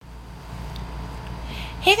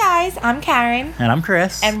Hey guys, I'm Karen. And I'm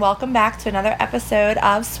Chris. And welcome back to another episode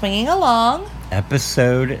of Swinging Along.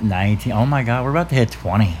 Episode 19. Oh my God, we're about to hit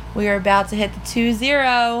 20. We are about to hit the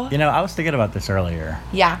 2-0. You know, I was thinking about this earlier.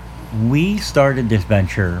 Yeah. We started this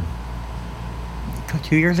venture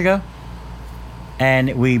 2 years ago.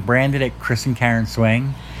 And we branded it Chris and Karen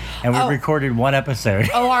Swing. And we recorded one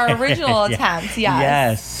episode. Oh, our original Yeah. attempt, yes.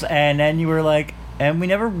 Yes. And then you were like, and we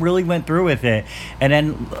never really went through with it. And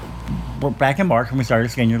then we're back in March when we started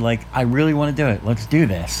this again. You're like, I really want to do it. Let's do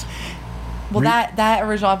this. Well, that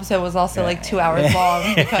original episode was also like 2 hours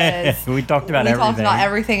long because we talked about everything. We talked about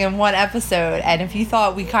everything in one episode. And if you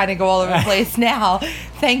thought we kind of go all over the place now,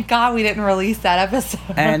 thank God we didn't release that episode.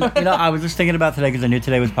 And, you know, I was just thinking about today because I knew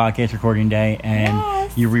today was podcast recording day. And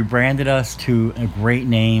yes. You rebranded us to a great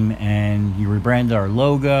name. And you rebranded our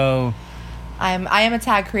logo. I am a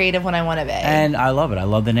tag creative when I want to be. And I love it. I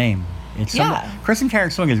love the name. It's Chris and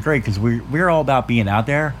Karen Swing is great because we're all about being out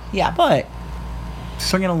there. Yeah. But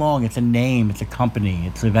swinging along, it's a name, it's a company,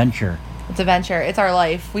 it's a venture. It's a venture. It's our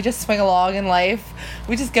life. We just swing along in life.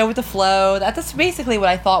 We just go with the flow. That's basically what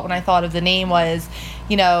I thought when I thought of the name was,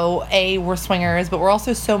 you know, we're swingers, but we're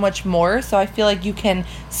also so much more. So I feel like you can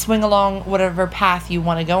swing along whatever path you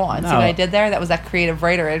want to go on. No. See what I did there? That was that creative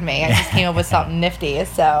writer in me. I just came up with something nifty.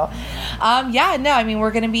 So, I mean,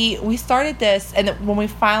 we started this, and when we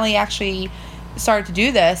finally actually started to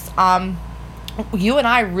do this, you and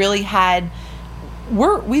I really had...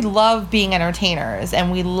 We love being entertainers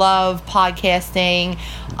and we love podcasting.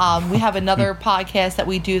 We have another podcast that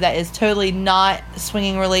we do that is totally not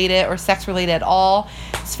swinging related or sex related at all.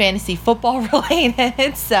 It's fantasy football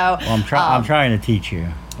related. So Well, I'm trying to teach you.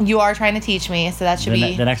 You are trying to teach me, so that should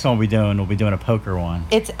be... The next one we'll be doing a poker one.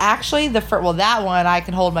 It's actually that one I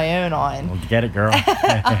can hold my own on. Well, get it, girl.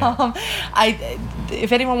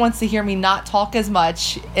 If anyone wants to hear me not talk as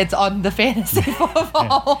much, it's on the fantasy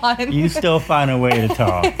football one. You still find a way to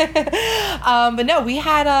talk. But no, we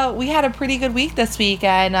had a pretty good week this week,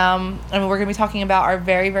 and we're going to be talking about our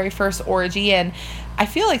very, very first orgy, and I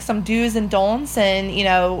feel like some do's and don'ts, and you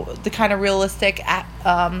know the kind of realistic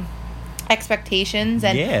expectations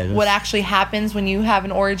and what actually happens when you have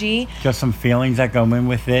an orgy. Just some feelings that go in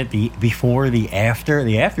with it. The before, the after.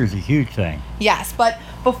 The after is a huge thing. Yes, but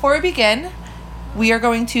before we begin,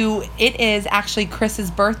 it is actually Chris's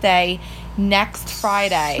birthday next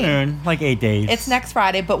Friday. Soon, like 8 days. It's next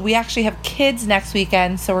Friday, but we actually have kids next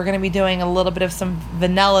weekend, so we're going to be doing a little bit of some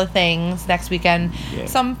vanilla things next weekend. Yeah.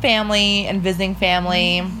 Some family and visiting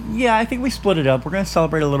family. Yeah, I think we split it up. We're going to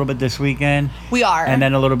celebrate a little bit this weekend. We are. And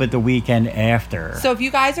then a little bit the weekend after. So if you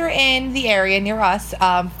guys are in the area near us,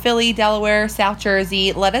 Philly, Delaware, South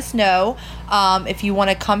Jersey, let us know if you want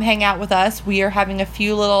to come hang out with us. We are having a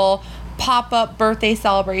few little pop-up birthday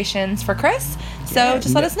celebrations for Chris. So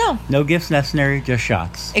just let us know. No gifts necessary, just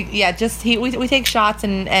shots. Yeah, we take shots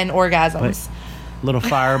and orgasms. But little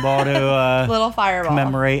fireball to little fireball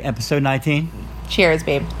commemorate episode 19. Cheers,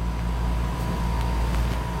 babe.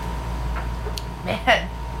 Man,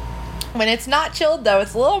 when it's not chilled though,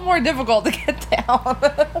 it's a little more difficult to get down.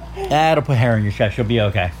 That'll put hair on your chest. You'll be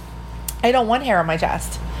okay. I don't want hair on my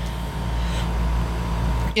chest.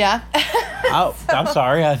 Yeah. Oh, so. I'm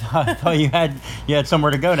sorry. I thought you had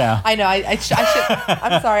somewhere to go now. I know.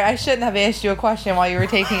 I'm sorry. I shouldn't have asked you a question while you were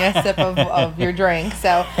taking a sip of your drink.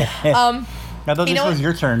 So, I thought this was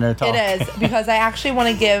your turn to talk. It is, because I actually want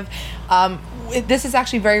to give. This is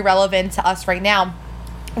actually very relevant to us right now.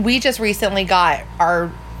 We just recently got our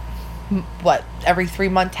every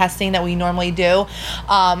 3-month testing that we normally do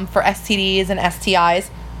for STDs and STIs.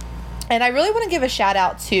 And I really want to give a shout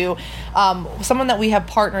out to someone that we have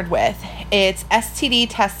partnered with. It's STD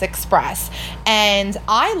Test Express. And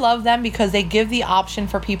I love them because they give the option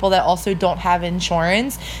for people that also don't have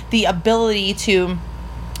insurance, the ability to,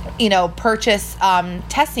 purchase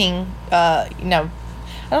testing, I don't know,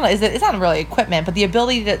 it's not really equipment, but the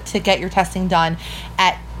ability to get your testing done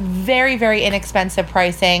at very, very inexpensive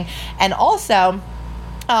pricing. And also,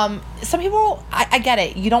 some people, I get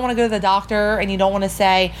it. You don't want to go to the doctor and you don't want to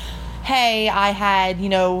say, hey, I had,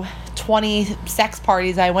 20 sex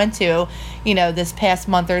parties I went to, this past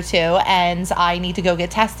month or two, and I need to go get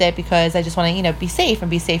tested because I just want to, be safe and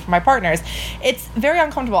be safe for my partners. It's very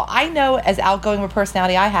uncomfortable. I know, as outgoing of a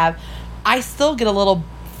personality I have, I still get a little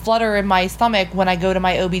flutter in my stomach when I go to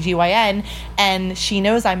my OBGYN and she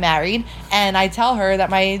knows I'm married and I tell her that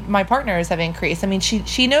my partners have increased. I mean,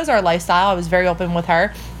 she knows our lifestyle. I was very open with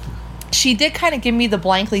her. She did kind of give me the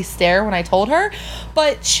blankly stare when I told her,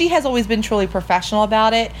 but she has always been truly professional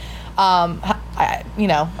about it. I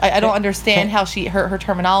don't understand how her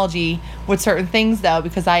terminology with certain things though,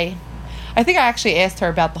 because I I think I actually asked her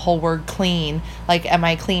about the whole word clean. Like, am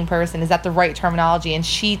I a clean person? Is that the right terminology? And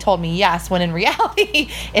she told me yes, when in reality,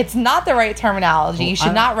 it's not the right terminology. You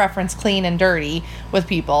should not reference clean and dirty with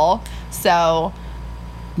people. So...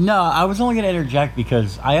 No, I was only going to interject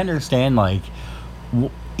because I understand, like,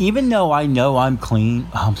 even though I know I'm clean...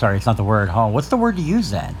 Oh, I'm sorry, it's not the word. What's the word to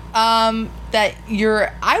use then? That you're...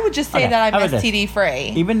 I would just say that I'm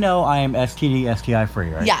STD-free. Even though I am STD,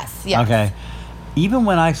 STI-free, right? Yes. Okay. Even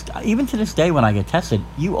to this day when I get tested,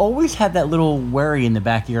 you always have that little worry in the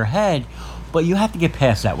back of your head, but you have to get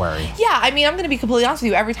past that worry. Yeah, I mean, I'm going to be completely honest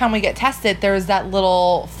with you. Every time we get tested, there's that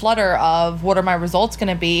little flutter of what are my results going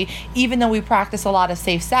to be. Even though we practice a lot of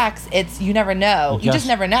safe sex, you never know. You just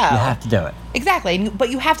never know. You have to do it. Exactly, but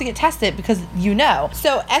you have to get tested because you know.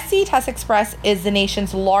 So STD Test Express is the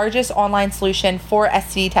nation's largest online solution for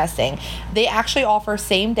STD testing. They actually offer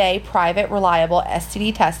same-day, private, reliable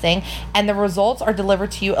STD testing, and the results are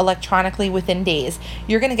delivered to you electronically within days.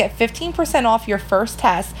 You're going to get 15% off your first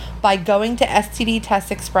test by going to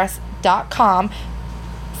stdtestexpress.com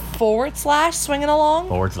 /swinging along.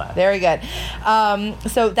 / Very good.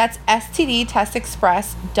 So that's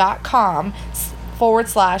stdtestexpress.com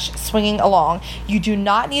 /swinging along. You do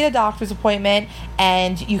not need a doctor's appointment,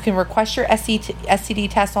 and you can request your STD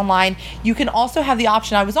test online. You can also have the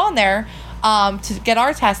option, I was on there to get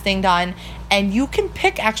our testing done, and you can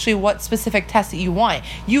pick actually what specific test that you want.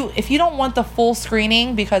 If you don't want the full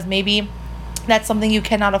screening because maybe that's something you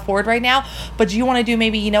cannot afford right now, but you want to do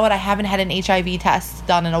maybe, you know what, I haven't had an HIV test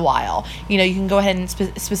done in a while. You know, you can go ahead and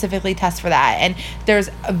specifically test for that. And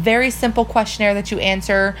there's a very simple questionnaire that you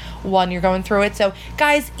answer when you're going through it. So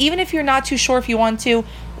guys, even if you're not too sure if you want to,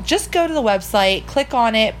 just go to the website, click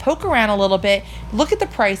on it, poke around a little bit, look at the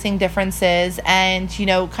pricing differences, and, you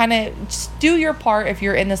know, kind of just do your part if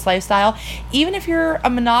you're in this lifestyle. Even if you're a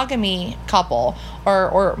monogamy couple,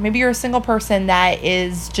 or maybe you're a single person that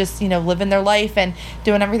is just, you know, living their life and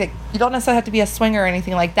doing everything. You don't necessarily have to be a swinger or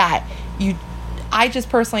anything like that. I just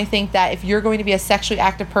personally think that if you're going to be a sexually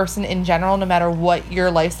active person in general, no matter what your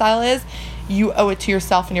lifestyle is, you owe it to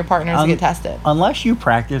yourself and your partners to get tested. Unless you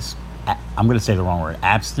practice... I'm going to say the wrong word.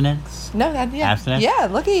 Abstinence? No, abstinence? Yeah,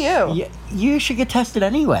 look at you. You should get tested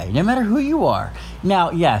anyway, no matter who you are. Now,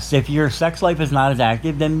 yes, if your sex life is not as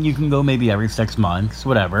active, then you can go maybe every 6 months,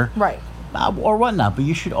 whatever. Right. Or whatnot. But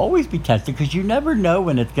you should always be tested because you never know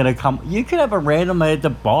when it's going to come. You could have a random at the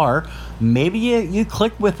bar. Maybe you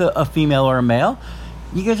click with a female or a male.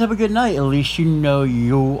 You guys have a good night. At least you know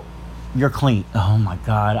you're clean. Oh my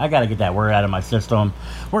God, I gotta get that word out of my system.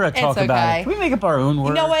 We're gonna talk about it. Can we make up our own word?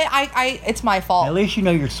 You know what? It's my fault. At least you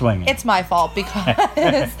know you're swinging. It's my fault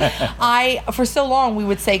because for so long we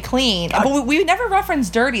would say clean, but we never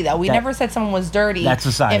referenced dirty though. We never said someone was dirty. That's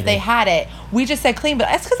society. If they had it, we just said clean. But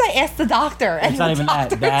that's because I asked the doctor, and it's not even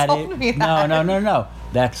that. No.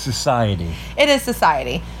 That's society. It is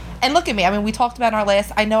society. And look at me. I mean, we talked about our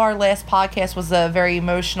last podcast was a very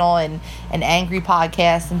emotional and angry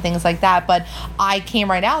podcast and things like that. But I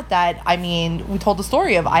came right out that, I mean, we told the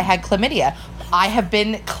story of I had chlamydia. I have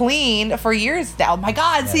been clean for years now. Oh my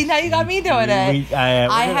God, yes. See, now you got me doing it.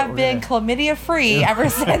 I have been chlamydia free ever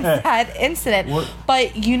since that incident.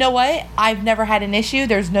 But you know what? I've never had an issue.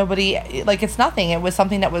 There's nobody, like, it's nothing. It was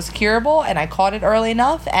something that was curable, and I caught it early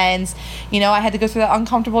enough. And, you know, I had to go through that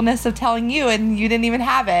uncomfortableness of telling you, and you didn't even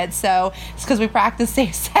have it. So it's because we practiced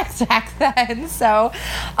safe sex back then. So,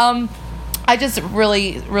 I just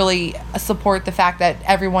really, really support the fact that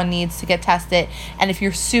everyone needs to get tested. And if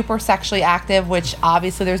you're super sexually active, which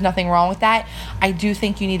obviously there's nothing wrong with that, I do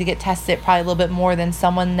think you need to get tested probably a little bit more than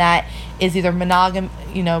someone that is either in a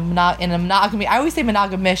monogamy. I always say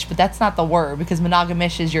monogamish, but that's not the word because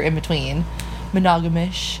monogamish is you're in between.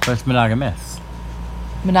 Monogamish. But it's monogamous.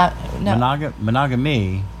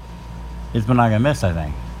 Monogamy is monogamous, I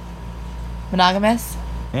think. Monogamous?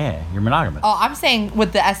 Yeah, you're monogamous. Oh, I'm saying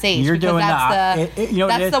with the SH. You're doing that's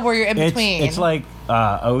the where you're in between. It's like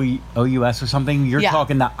OUS or something. You're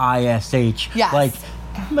talking the ISH. Yes. Like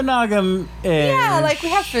monogam. Yeah, like we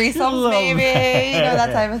have threesomes, maybe. You know,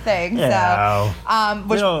 that type of thing. Yeah.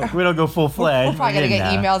 So, we don't go full fledged. We're probably gonna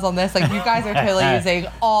get emails on this. Like, you guys are totally using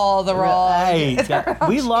all the wrong. Hey,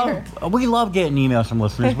 we love getting emails from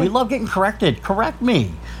listeners. We love getting corrected. Correct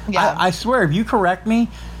me. Yeah. I swear, if you correct me,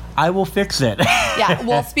 I will fix it. Yeah.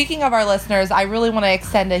 Well, speaking of our listeners, I really want to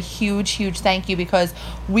extend a huge, huge thank you because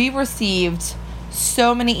we received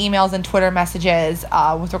so many emails and Twitter messages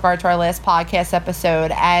with regard to our last podcast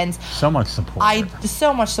episode, and so much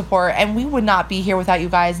support. And we would not be here without you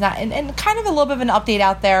guys. And kind of a little bit of an update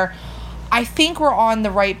out there. I think we're on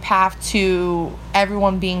the right path to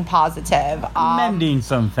everyone being positive. Mending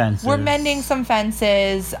some fences. We're mending some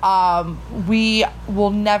fences. We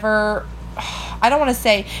will never. I don't want to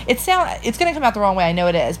say it's going to come out the wrong way. I know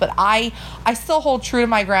it is, but I still hold true to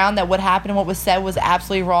my ground that what happened and what was said was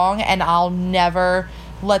absolutely wrong, and I'll never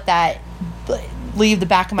let that leave the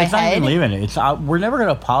back of my head. It's not even leaving it. We're never going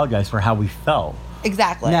to apologize for how we felt.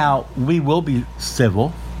 Exactly. Now, we will be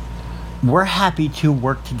civil. We're happy to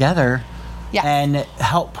work together. Yes. And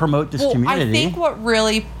help promote this community. I think what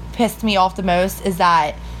really pissed me off the most is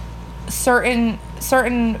that certain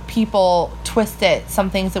people twisted some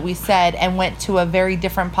things that we said and went to a very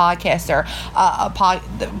different podcaster,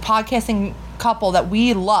 the podcasting couple that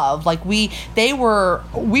we love. Like we watched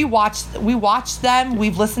them,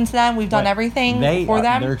 we've listened to them, we've done everything for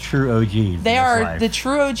them. They're true OGs. They are the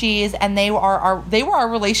true OGs, and they were our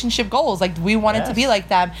relationship goals. Like we wanted to be like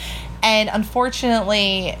them, and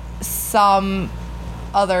unfortunately, some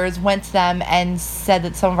others went to them and said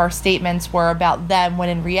that some of our statements were about them, when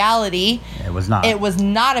in reality it was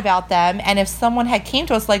not about them. And if someone had came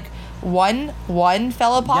to us, like one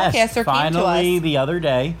fellow podcaster came to us the other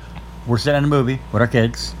day, we're sitting in a movie with our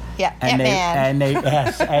kids. Yeah,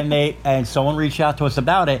 and someone reached out to us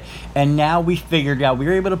about it, and now we figured out, we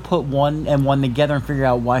were able to put one and one together and figure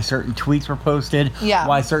out why certain tweets were posted,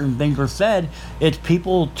 why certain things were said. It's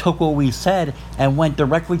people took what we said and went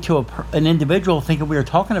directly to an individual thinking we were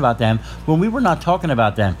talking about them when we were not talking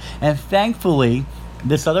about them. And thankfully,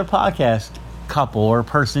 this other podcast couple or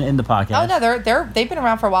person in the podcast, they've been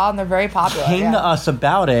around for a while and they're very popular, came to us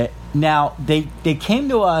about it. Now, they came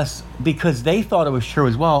to us because they thought it was true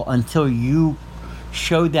as well, until you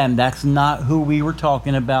showed them that's not who we were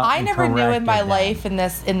talking about. I never knew in my life in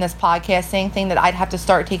this podcasting thing that I'd have to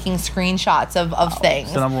start taking screenshots of things.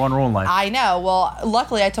 It's the number one rule in life. I know. Well,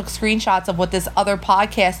 luckily I took screenshots of what this other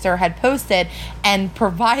podcaster had posted and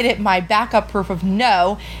provided my backup proof of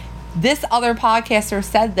no. This other podcaster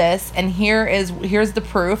said this, and here's the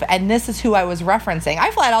proof, and this is who I was referencing.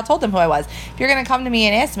 I flat out told them who I was. If you're going to come to me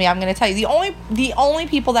and ask me, I'm going to tell you. The only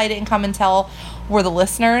people that I didn't come and tell were the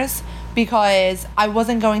listeners, because I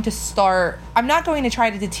wasn't going to start. I'm not going to try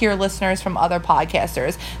to deter listeners from other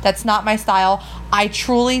podcasters. That's not my style. I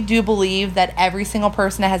truly do believe that every single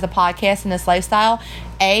person that has a podcast in this lifestyle,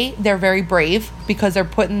 they're very brave because they're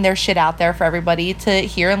putting their shit out there for everybody to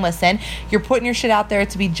hear and listen. You're putting your shit out there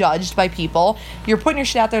to be judged by people. You're putting your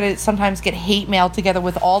shit out there to sometimes get hate mail together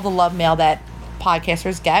with all the love mail that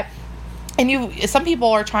podcasters get. And some people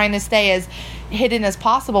are trying to stay as hidden as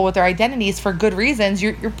possible with their identities for good reasons.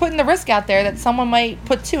 You're putting the risk out there that someone might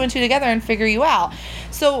put two and two together and figure you out.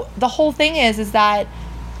 So the whole thing is that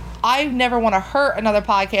I never want to hurt another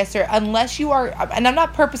podcaster unless you are, and I'm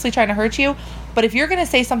not purposely trying to hurt you, but if you're going to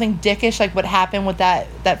say something dickish like what happened with that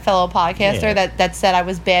fellow podcaster that said I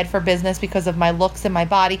was bad for business because of my looks and my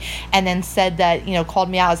body, and then said that, called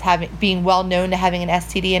me out as being well known to having an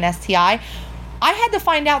STD and STI, I had to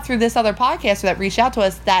find out through this other podcaster that reached out to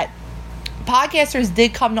us that podcasters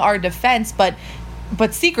did come to our defense, but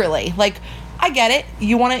secretly. Like, I get it.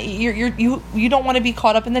 You don't want to be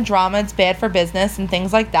caught up in the drama. It's bad for business and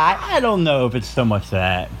things like that. I don't know if it's so much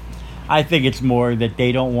that. I think it's more that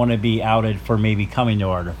they don't want to be outed for maybe coming to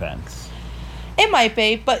our defense. It might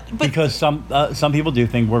be, but because some people do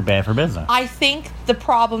think we're bad for business. I think the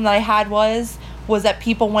problem that I had was that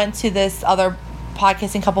people went to this other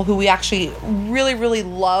podcasting couple who we actually really, really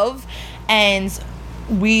love and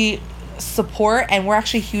we support and we're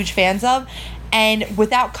actually huge fans of, and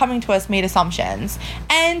without coming to us made assumptions.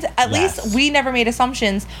 And at least we never made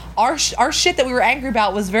assumptions. Our shit that we were angry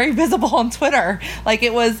about was very visible on Twitter. Like,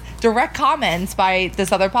 it was direct comments by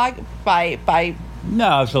this other by No,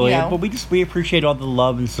 absolutely. But we appreciate all the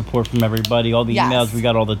love and support from everybody, all the emails we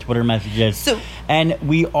got, all the Twitter messages. And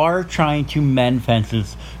we are trying to mend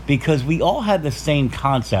fences because we all have the same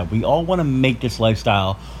concept. We all want to make this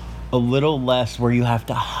lifestyle a little less where you have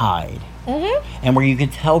to hide. Mm-hmm. And where you can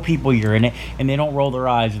tell people you're in it and they don't roll their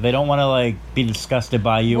eyes. They don't want to be disgusted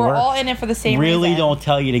by you. We're all in it for the same reason. Really don't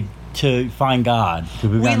tell you to find God.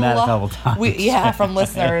 We've gotten that a couple times. From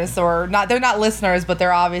listeners, or not. They're not listeners, but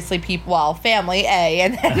they're obviously people. Well, family A,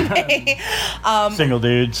 and then B. Single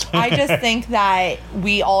dudes. I just think that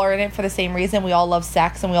we all are in it for the same reason. We all love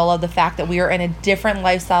sex, and we all love the fact that we are in a different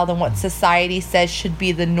lifestyle than what society says should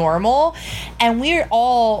be the normal, and we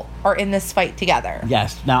all are in this fight together.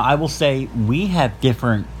 Yes. Now, I will say we have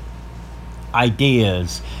different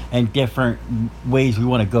ideas and different ways we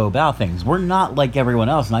want to go about things. We're not like everyone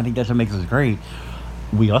else, and I think that's what makes us great.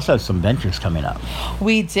 We also have some ventures coming up.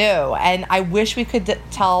 We do, and I wish we could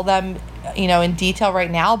tell them, in detail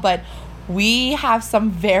right now, but we have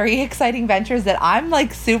some very exciting ventures that I'm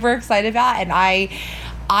like super excited about, and I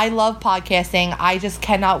love podcasting. I just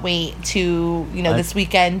cannot wait to, this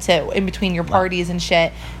weekend to, in between your parties and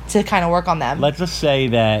shit, to kind of work on them. Let's just say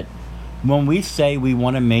that when we say we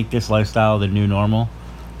want to make this lifestyle the new normal,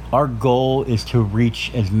 our goal is to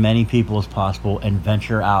reach as many people as possible and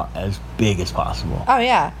venture out as big as possible. Oh,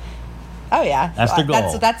 yeah. That's the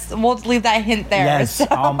goal. We'll leave that hint there. Yes.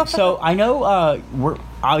 So I know we're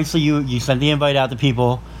obviously you sent the invite out to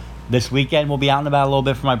people. This weekend we'll be out and about a little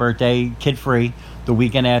bit for my birthday, kid free. The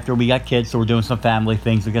weekend after we got kids, so we're doing some family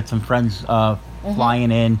things. We got some friends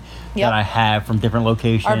flying in that I have from different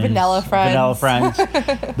locations. Our vanilla friends.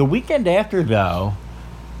 The weekend after, though,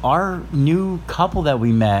 our new couple that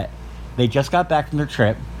we met, they just got back from their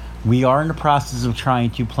trip. We are in the process of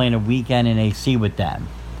trying to plan a weekend in AC with them.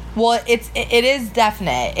 Well, it is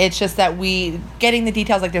definite. It's just that we getting the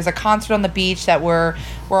details. Like, there's a concert on the beach that we're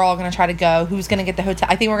all gonna try to go. Who's gonna get the hotel?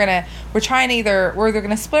 I think we're trying to we're either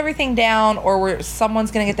gonna split everything down, or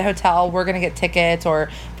someone's gonna get the hotel. We're gonna get tickets, or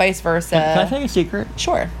vice versa. Can I tell you a secret?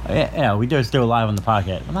 Sure. Yeah, we just do it live on the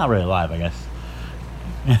podcast. Well, not really live, I guess.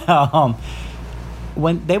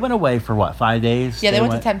 When they went away for 5 days? Yeah, they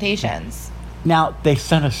went to Temptations. Now, they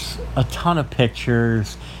sent us a ton of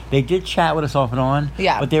pictures. They did chat with us off and on.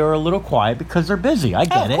 Yeah. But they were a little quiet because they're busy. I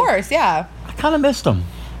get it. Of course, yeah. I kind of missed them.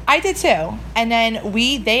 I did too. And then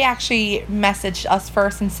they actually messaged us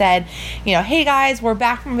first and said, hey guys, we're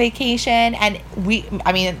back from vacation. And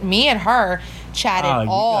me and her chatted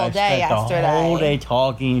all day yesterday. The whole day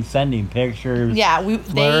talking, sending pictures. Yeah.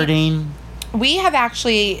 Flirting. We have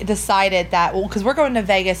actually decided that, because we're going to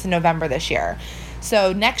Vegas in November this year.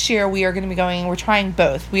 So next year we're trying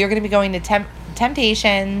both. We are going to be going to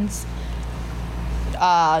Temptations,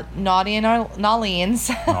 Naughty and Orleans.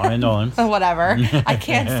 Naughty and Orleans. Whatever. I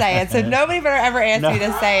can't say it. So nobody better ever ask me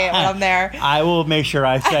to say it when I'm there. I will make sure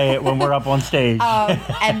I say it when we're up on stage.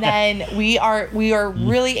 And then we are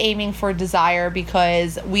really aiming for Desire,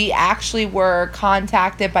 because we actually were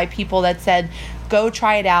contacted by people that said, go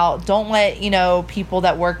try it out. Don't let, people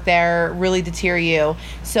that work there really deter you.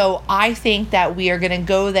 So I think that we are going to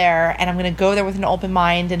go there, and I'm going to go there with an open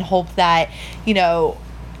mind and hope that,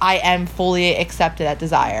 I am fully accepted at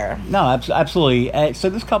Desire. No, absolutely. So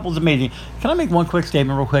this couple's amazing. Can I make one quick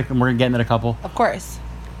statement real quick, and we're going to get into the couple? Of course.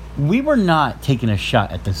 We were not taking a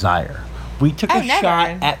shot at Desire. We took a never.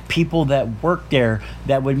 shot at people that work there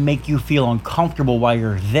that would make you feel uncomfortable while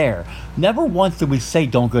you're there. Never once did we say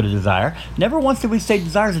don't go to Desire. Never once did we say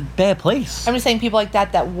Desire's a bad place. I'm just saying people like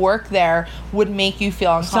that work there would make you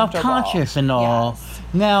feel uncomfortable. Self-conscious and all. Yes.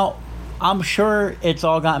 Now, I'm sure it's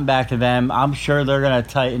all gotten back to them. I'm sure they're going to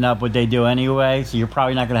tighten up what they do anyway, so you're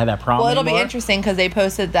probably not going to have that problem Well, it'll anymore. be interesting because they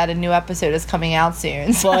posted that a new episode is coming out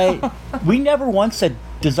soon. So. But we never once said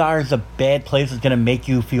Desire's a bad place that's going to make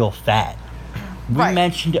you feel fat. We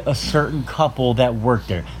mentioned a certain couple that worked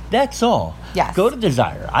there. That's all. Yes. Go to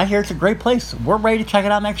Desire. I hear it's a great place. We're ready to check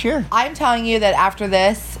it out next year. I'm telling you that after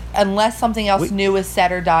this, unless something else new is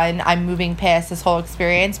said or done, I'm moving past this whole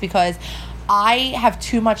experience, because I have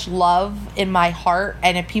too much love in my heart,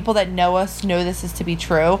 and if people that know us know this is to be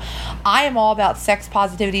true. I am all about sex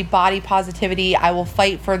positivity, body positivity. I will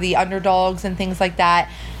fight for the underdogs and things like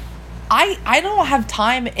that. I don't have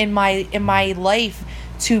time in my life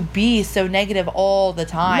to be so negative all the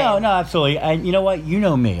time. No, absolutely. And you know what? You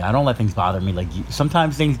know me. I don't let things bother me. Like,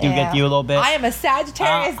 sometimes things do get to you a little bit. I am a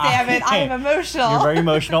Sagittarius, damn it. I am emotional. You're very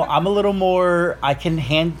emotional. I'm a little more, I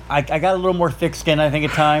got a little more thick skin, I think,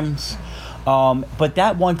 at times. But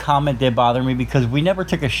that one comment did bother me because we never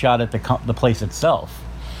took a shot at the place itself.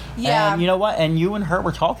 Yeah. And you know what? And you and her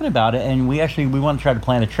were talking about it, and we want to try to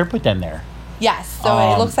plan a trip with them there. Yes, so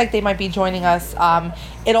it looks like they might be joining us.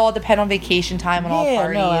 It all depends on vacation time and all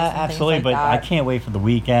parties. No, and absolutely. things like but that. I can't wait for the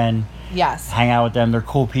weekend. Yes. Hang out with them. They're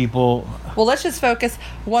cool people. Well, let's just focus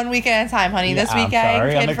 1 weekend at a time, honey. This weekend,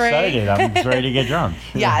 I'm kid-free. excited. I'm just ready to get drunk.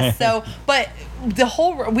 Yeah. So, but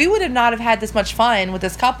we would have not have had this much fun with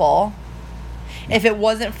this couple if it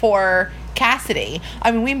wasn't for Cassidy.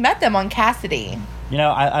 I mean, we met them on Cassidy. You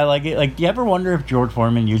know, I like it. Like, do you ever wonder if George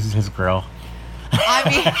Foreman uses his grill? I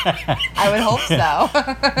mean, I would hope so.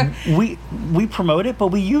 we promote it, but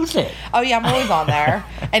we use it. Oh yeah, I'm always on there.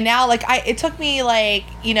 And now, it took me in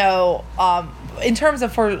terms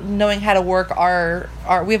of for knowing how to work our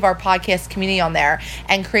we have our podcast community on there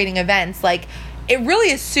and creating events. it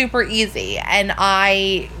really is super easy, and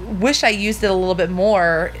I wish I used it a little bit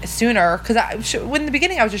more sooner, because in the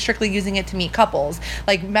beginning I was just strictly using it to meet couples,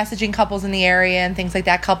 like messaging couples in the area and things like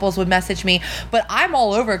that. Couples would message me, but I'm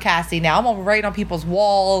all over Cassie now. I'm all writing on people's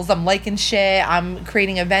walls, I'm liking shit, I'm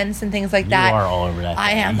creating events and things like that. You are all over that.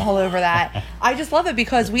 I am all over that. I just love it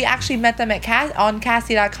because we actually met them at on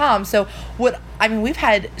Cassie.com. So we've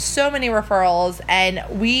had so many referrals, and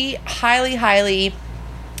we highly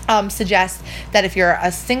suggest that if you're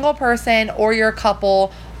a single person or you're a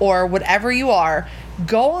couple or whatever you are,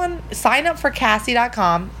 sign up for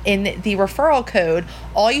Cassie.com. In the referral code,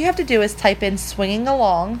 all you have to do is type in swinging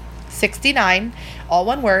along 69, all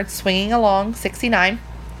one word, swinging along 69.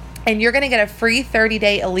 And you're going to get a free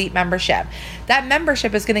 30-day elite membership. That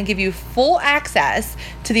membership is going to give you full access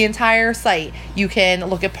to the entire site. You can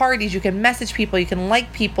look at parties, you can message people, you can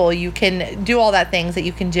like people, you can do all that things that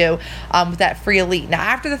you can do with that free elite. Now,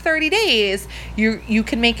 after the 30 days, you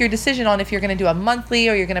can make your decision on if you're going to do a monthly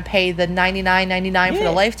or you're going to pay the $99.99 for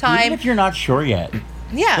the lifetime. Even if you're not sure yet.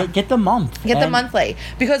 Yeah, get the month. Get the monthly,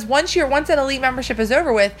 because once that elite membership is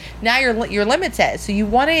over with, now you're limited. So you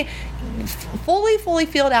want to fully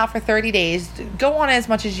feel it out for 30 days. Go on as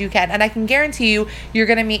much as you can, and I can guarantee you're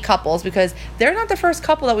going to meet couples, because they're not the first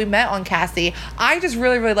couple that we met on Cassie. I just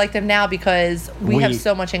really like them now because we have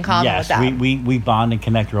so much in common with them. We bond and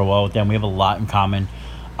connect real well with them. We have a lot in common.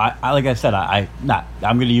 I like I said, I'm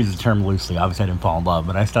going to use the term loosely. Obviously, I didn't fall in love,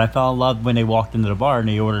 but I said I fell in love when they walked into the bar and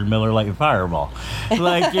they ordered Miller Lite and Fireball.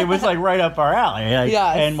 Like, it was like right up our alley,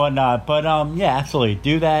 yes, and whatnot. But yeah, absolutely,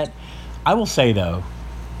 do that. I will say though,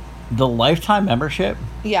 the lifetime membership.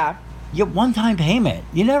 Yeah. You get one-time payment.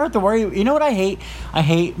 You never have to worry. You know what I hate? I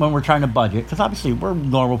hate when we're trying to budget, because obviously we're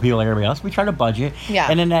normal people like everybody else. We try to budget. Yeah.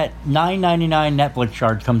 And then that $9.99 Netflix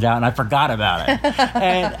charge comes out, and I forgot about it.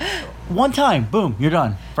 And one time, boom, you're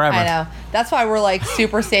done forever. I know. That's why we're like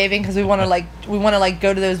super saving, because we want to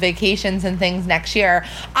go to those vacations and things next year.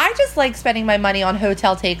 I just like spending my money on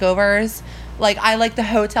hotel takeovers. Like, I like the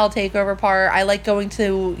hotel takeover part. I like going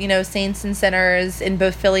to, Saints and Sinners in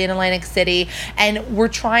both Philly and Atlantic City. And we're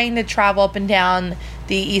trying to travel up and down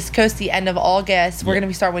the East Coast the end of August. We're going to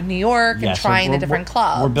be starting with New York and trying the different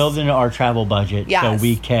clubs. We're building our travel budget so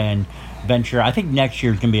we can venture. I think next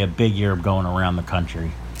year is going to be a big year of going around the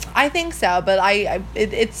country. I think so, but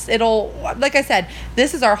it'll, like I said,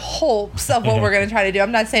 this is our hopes of what we're going to try to do.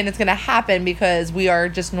 I'm not saying it's going to happen, because we are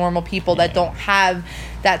just normal people that don't have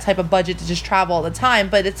that type of budget to just travel all the time,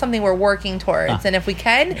 but it's something we're working towards. And if we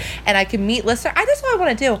can, and I can meet listeners, that's what I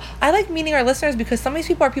want to do. I like meeting our listeners, because some of these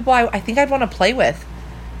people are people I think I'd want to play with.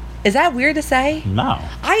 Is that weird to say? No.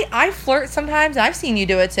 I flirt sometimes. I've seen you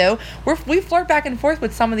do it too. We flirt back and forth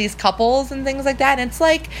with some of these couples and things like that, and it's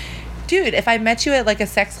like, dude, if I met you at like a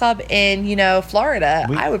sex club in, Florida,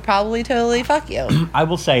 I would probably totally fuck you. I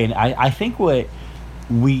will say, and I think what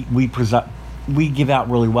we give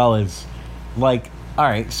out really well is, like, all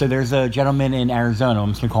right, so there's a gentleman in Arizona, I'm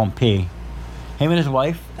just going to call him P. Him and his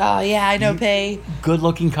wife. Oh, yeah, I know P.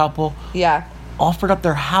 Good-looking couple. Yeah. Offered up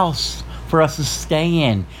their house for us to stay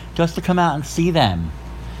in, just to come out and see them.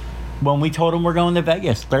 When we told them we're going to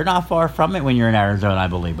Vegas, they're not far from it when you're in Arizona, I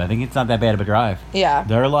believe. I think it's not that bad of a drive. Yeah.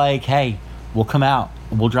 They're like, hey, we'll come out.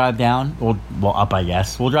 We'll drive down. Well, up, I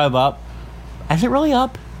guess. We'll drive up. Is it really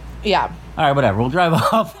up? Yeah. All right, whatever. We'll drive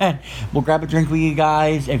up and we'll grab a drink with you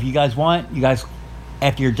guys. If you guys want,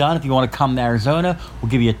 after you're done, if you want to come to Arizona, we'll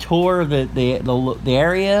give you a tour of the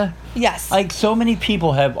area. Yes. Like, so many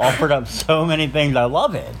people have offered up so many things. I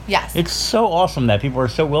love it. Yes. It's so awesome that people are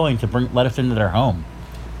so willing to let us into their home.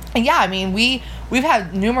 And yeah, I mean, we've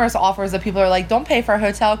had numerous offers that people are like, don't pay for a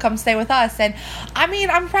hotel, come stay with us. And I mean,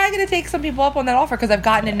 I'm probably going to take some people up on that offer, because I've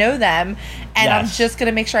gotten to know them, and I'm just going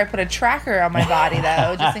to make sure I put a tracker on my body,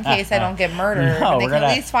 though, just in case I don't get murdered. No, they can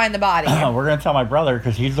at least find the body. We're going to tell my brother,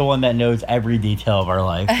 because he's the one that knows every detail of our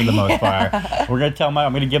life for the most part. We're going to tell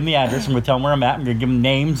I'm going to give him the address. I'm going to tell him where I'm at. I'm going to give him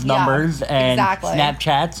names, numbers, and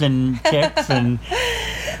Snapchats and tips. And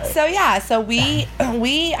so yeah, so we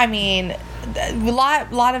I mean, a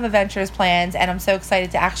lot of adventures plans, and I'm so excited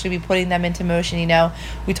to actually be putting them into motion.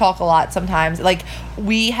 We talk a lot sometimes. Like,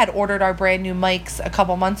 we had ordered our brand new mics a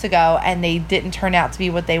couple months ago, and they didn't turn out to be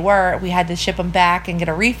what they were. We had to ship them back and get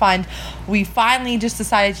a refund. We finally just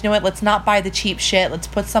decided, you know what, let's not buy the cheap shit. Let's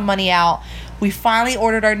put some money out. We finally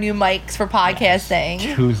ordered our new mics for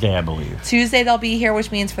podcasting. Tuesday, I believe. Tuesday they'll be here,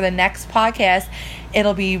 which means for the next podcast,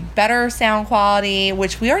 it'll be better sound quality,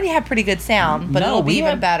 which we already have pretty good sound, but it'll be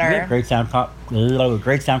even better. We have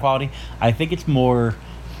great sound quality. I think it's more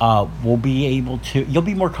we'll be able to. You'll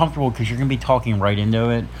be more comfortable because you're gonna be talking right into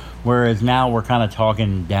it. Whereas now we're kind of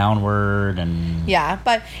talking downward and Yeah,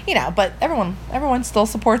 but but everyone still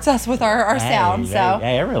supports us with our sound. So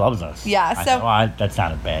hey, everyone loves us. Yeah, so that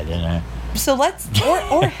sounded bad, didn't it? So let's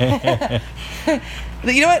or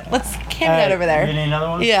you know what? Let's camp that over there. You need another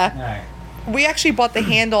one? Yeah. All right. We actually bought the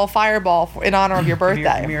handle Fireball in honor of your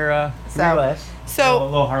birthday. Come here, So a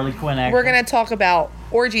little Harley Quinn action. We're gonna talk about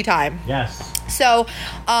orgy time. Yes. So,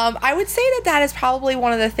 I would say that is probably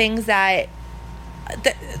one of the things that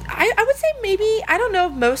I would say maybe, I don't know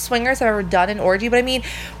if most swingers have ever done an orgy, but I mean,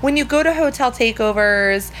 when you go to hotel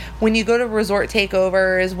takeovers, when you go to resort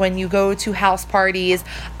takeovers, when you go to house parties,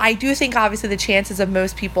 I do think obviously the chances of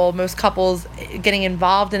most couples getting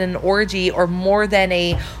involved in an orgy or more than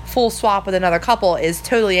a full swap with another couple is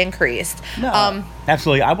totally increased. No,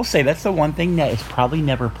 absolutely. I will say that's the one thing that is probably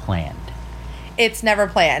never planned. It's never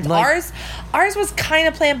planned. Ours was kind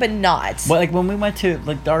of planned, but not. Well, like when we went to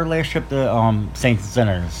our last trip to Saints and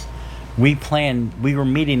Sinners, we were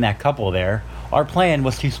meeting that couple there. Our plan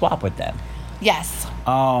was to swap with them. Yes.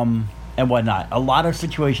 And whatnot. A lot of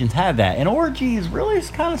situations have that. And orgies really is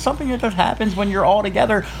kind of something that just happens when you're all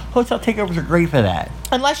together. Hotel takeovers are great for that.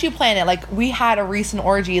 Unless you plan it. Like we had a recent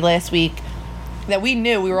orgy last week that we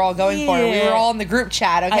knew we were all going for. We were all in the group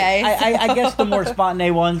chat, okay? I guess the more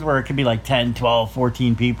spontaneous ones where it could be like 10, 12,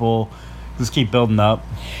 14 people, just keep building up.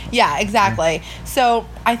 Yeah, exactly. So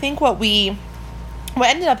I think what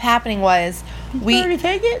ended up happening was we already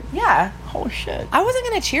take it? Yeah. Oh, shit. I wasn't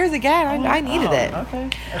going to cheers again. I needed it. Okay.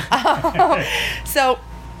 So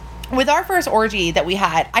with our first orgy that we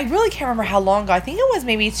had, I really can't remember how long ago. I think it was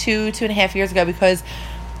maybe 2.5 years ago, because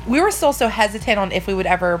we were still so hesitant on if we would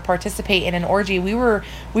ever participate in an orgy. We were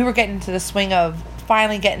getting into the swing of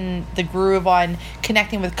finally getting the groove on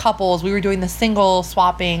connecting with couples. We were doing the single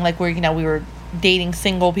swapping, like we were dating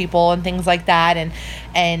single people and things like that,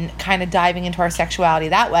 and kind of diving into our sexuality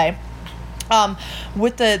that way.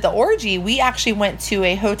 With the orgy, we actually went to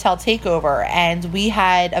a hotel takeover, and we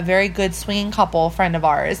had a very good swinging couple, friend of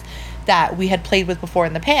ours, that we had played with before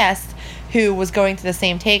in the past, who was going to the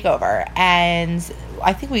same takeover. And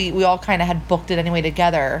I think we all kind of had booked it anyway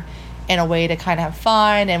together in a way to kind of have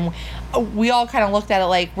fun. And we all kind of looked at it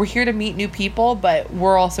like, we're here to meet new people, but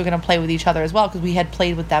we're also going to play with each other as well, because we had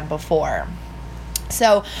played with them before.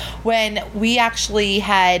 So when we actually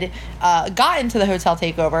had gotten to the hotel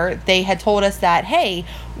takeover, they had told us that, hey,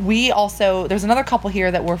 there's another couple here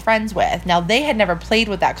that we're friends with. Now, they had never played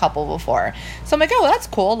with that couple before. So I'm like, oh, that's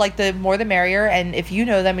cool. Like, the more the merrier. And if you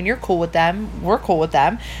know them and you're cool with them, we're cool with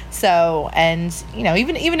them. So, and,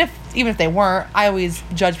 even if they weren't, I always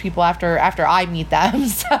judge people after I meet them.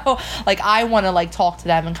 So, like, I want to, like, talk to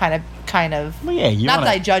them and kind of well, yeah, that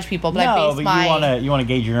I judge people, but I base you want to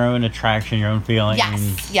gauge your own attraction, your own feelings,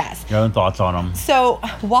 yes, your own thoughts on them. So,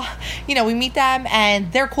 we meet them,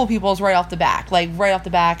 and they're cool people right off the back,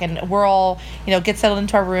 and we're all, get settled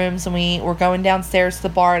into our rooms, and we're going downstairs to the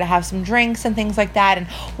bar to have some drinks and things like that. And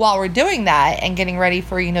while we're doing that and getting ready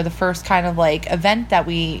for the first kind of like event that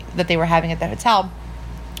they were having at the hotel,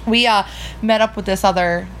 we met up with this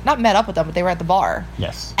other, not met up with them, but they were at the bar.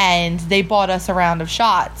 Yes. And they bought us a round of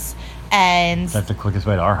shots. And that's the quickest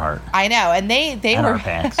way to our heart. I know, and they and were our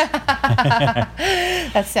pants.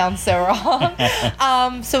 That sounds so wrong.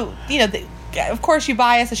 So of course you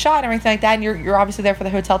buy us a shot and everything like that, and you're obviously there for the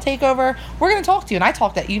hotel takeover. We're gonna talk to you, and I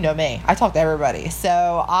talk to me. I talk to everybody.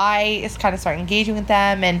 So I just kind of start engaging with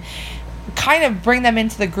them and kind of bring them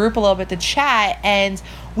into the group a little bit to chat, and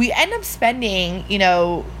we end up spending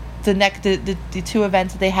the two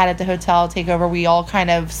events that they had at the hotel takeover. We all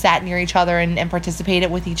kind of sat near each other and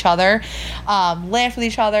participated with each other, laughed with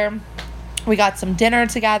each other. We got some dinner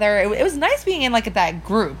together. It was nice being in like that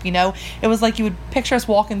group, It was like you would picture us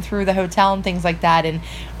walking through the hotel and things like that, and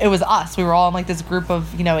it was us. We were all in like this group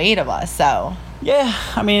of 8 of us. So yeah,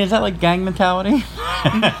 I mean, is that like gang mentality?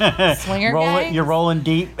 Swinger gang? You're rolling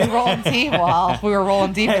deep. We're rolling deep. Well, we were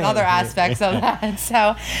rolling deep in other aspects of that.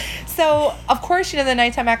 So of course, the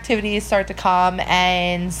nighttime activities start to come,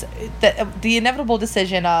 and the inevitable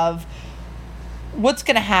decision of what's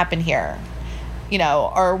going to happen here.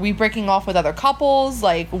 Are we breaking off with other couples?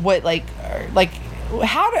 Like what? What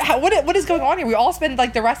is going on here? We all spend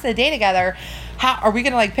like the rest of the day together. How are we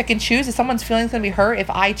gonna like pick and choose? Is someone's feelings gonna be hurt if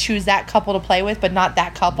I choose that couple to play with, but not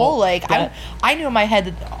that couple? Well, I knew in my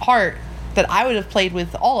heart that I would have played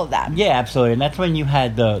with all of them. Yeah, absolutely. And that's when you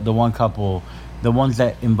had the one couple, the ones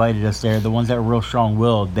that invited us there, the ones that were real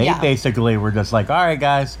strong-willed. They basically were just like, all right,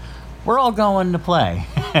 guys, we're all going to play.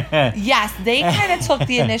 Yes, they kind of took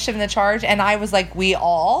the initiative and the charge, and I was like, we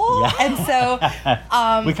all? Yeah. And so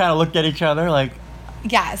we kind of looked at each other like,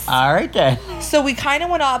 Yes. All right then. So we kind of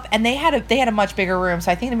went up, and they had a much bigger room.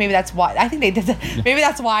 So I think that maybe that's why. I think they did. Maybe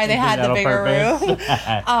that's why they had did that the on bigger purpose.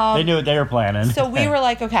 room. They knew what they were planning. So we were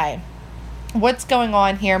like, okay, what's going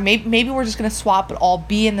on here? Maybe we're just gonna swap, but all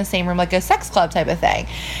be in the same room, like a sex club type of thing.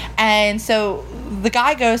 And so the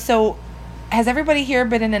guy goes, so has everybody here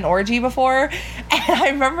been in an orgy before? And I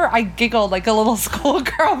remember I giggled like a little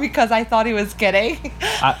schoolgirl because I thought he was kidding.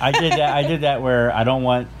 I did that. I did that where I don't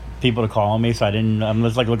want people to call on me, so I didn't. I'm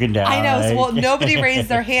just like looking down. I know. Like, Well, nobody raised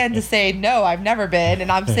their hand to say no. I've never been,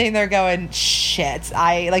 and I'm sitting there going, shit.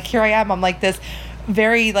 Here I am. I'm like this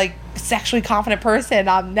very like sexually confident person.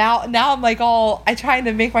 Now I'm like I'm trying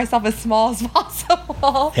to make myself as small as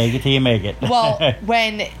possible. Take it till you make it. Well,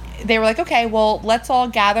 when they were like, okay, well, let's all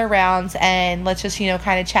gather around and let's just,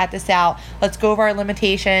 kind of chat this out. Let's go over our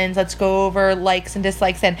limitations. Let's go over likes and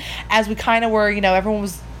dislikes. And as we kind of were, everyone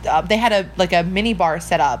was, they had a mini bar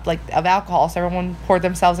set up, like of alcohol. So everyone poured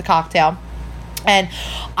themselves a cocktail. And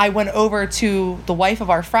I went over to the wife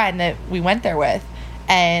of our friend that we went there with.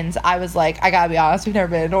 And I was like, I gotta be honest, we've never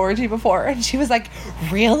been in an orgy before. And she was like,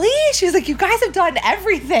 really? She was like, you guys have done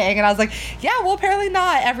everything. And I was like, yeah, well, apparently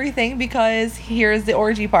not everything, because here's the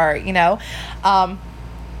orgy part, And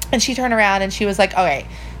she turned around and she was like, okay.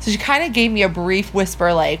 So she kind of gave me a brief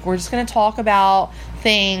whisper, like, we're just going to talk about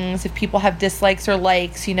things. If people have dislikes or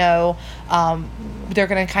likes, they're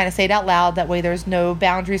going to kind of say it out loud. That way there's no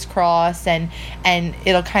boundaries crossed, and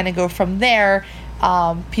it'll kind of go from there.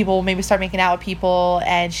 People will maybe start making out with people,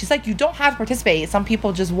 and she's like, you don't have to participate. Some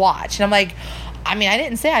people just watch. And I'm like, I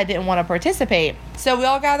didn't say I didn't want to participate. So we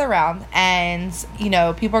all gather around, and,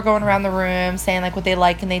 people are going around the room saying like what they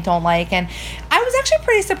like and they don't like. And I was actually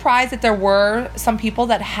pretty surprised that there were some people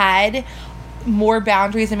that had more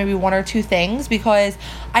boundaries than maybe one or two things, because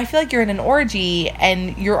I feel like you're in an orgy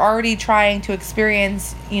and you're already trying to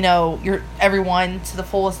experience, your everyone to the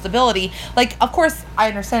fullest ability. Like, of course, I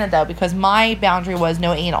understand it though, because my boundary was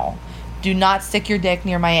no anal. Do not stick your dick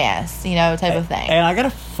near my ass, type of thing. And I got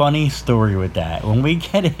a funny story with that. When we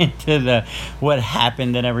get into what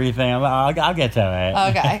happened and everything, I'll get to it.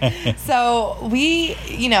 Okay. So we,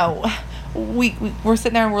 we're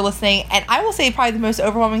sitting there and we're listening, and I will say probably the most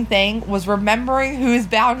overwhelming thing was remembering whose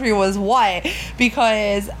boundary was what,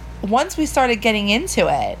 because once we started getting into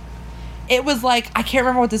it, it was like, I can't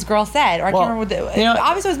remember what this girl said, or I can't remember what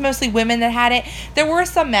obviously it was mostly women that had it. There were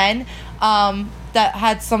some men that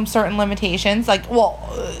had some certain limitations, like, one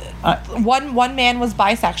man was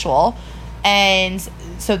bisexual, and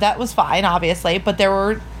so that was fine, obviously, but there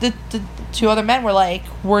were the two other men were like,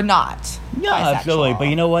 we're not bisexual. Absolutely. But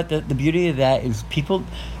you know what? The beauty of that is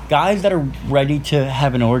guys that are ready to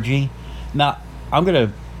have an orgy. Now,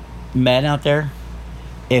 men out there,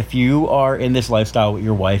 if you are in this lifestyle with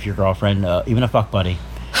your wife, your girlfriend, even a fuck buddy,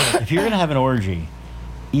 if you're going to have an orgy,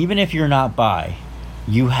 even if you're not bi,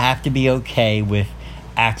 you have to be okay with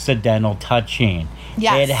accidental touching.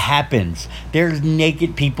 Yes. It happens. There's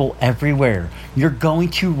naked people everywhere. You're going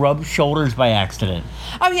to rub shoulders by accident.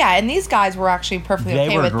 Oh, yeah, and these guys were actually perfectly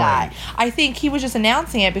okay with that. I think he was just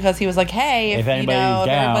announcing it because he was like, hey, if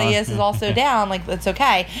everybody is also down, like, it's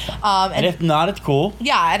okay. And if not, it's cool.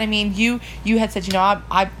 Yeah, and you had said,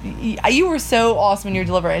 you were so awesome in your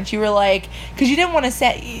deliverance. You were like, because you didn't want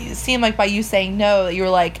to seem like by you saying no, that you were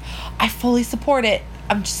like, I fully support it.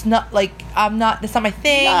 I'm just not, like, that's not my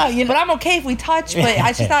thing, but I'm okay if we touch, but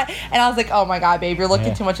I just not, and I was like, oh my God, babe, you're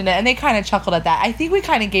looking too much into it, and they kind of chuckled at that. I think we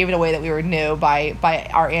kind of gave it away that we were new by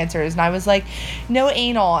our answers, and I was like, no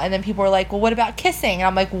anal, and then people were like, well, what about kissing? And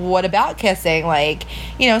I'm like, what about kissing? Like,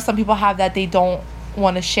 some people have that they don't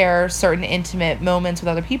want to share certain intimate moments with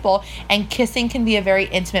other people, and kissing can be a very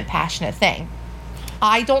intimate, passionate thing.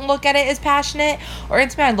 I don't look at it as passionate or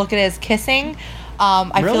intimate, I look at it as kissing.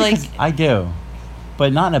 I feel like I do.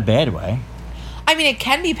 But not in a bad way. It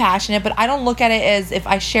can be passionate, but I don't look at it as if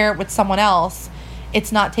I share it with someone else,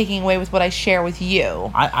 it's not taking away with what I share with you.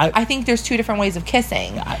 I think there's two different ways of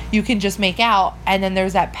kissing. You can just make out, and then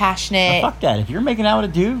there's that passionate. Fuck that. If you're making out with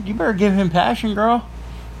a dude, you better give him passion, girl.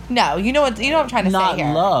 No, you know what I'm trying to say here.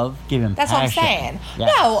 Not love, give him That's passion. That's what I'm saying.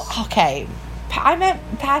 Yes. No, okay. I meant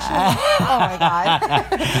passion. Oh my God.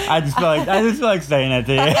 I just feel like saying that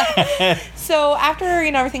to you. So after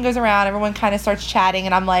everything goes around, everyone kind of starts chatting,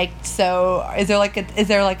 and I'm like, so is there like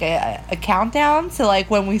a countdown to like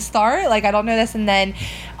when we start? Like, I don't know this. And then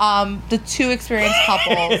the two experienced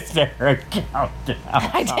couples. Is there a countdown?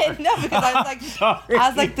 I didn't know, because I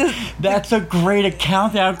was like this. That's a great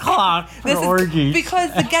countdown clock for orgies.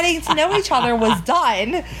 Because the getting to know each other was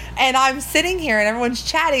done, and I'm sitting here and everyone's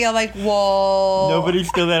chatting. I'm like, whoa. Nobody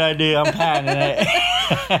steal that idea. I'm patenting it.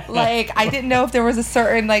 Like, I didn't know if there was a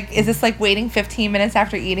certain, like, is this like waiting 15 minutes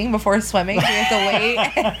after eating before swimming? Do we have to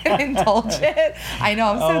wait and indulge it? I know,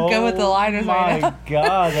 I'm so good with the liners right now. Oh my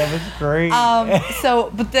God, that was great.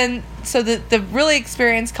 So the really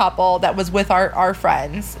experienced couple that was with our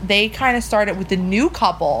friends, they kind of started with the new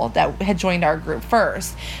couple that had joined our group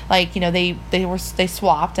first. Like, you know, they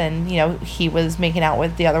swapped, and, you know, he was making out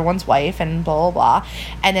with the other one's wife and blah, blah, blah.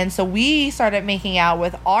 And then so we started making out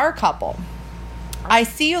with our couple. I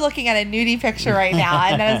see you looking at a nudie picture right now,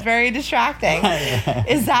 and that is very distracting.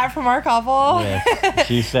 Is that from our couple? Yes.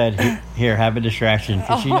 She said, "Here, have a distraction,"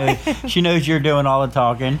 because she knows you're doing all the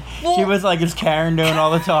talking. Well, she was like, "Is Karen doing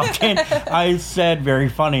all the talking?" I said, very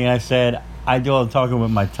funny. I said, "I do all the talking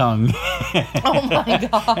with my tongue." Oh my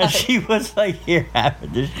God! And she was like, "Here, have a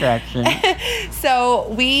distraction." So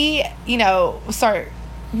we, you know, start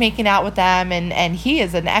making out with them, and he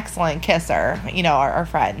is an excellent kisser, you know, our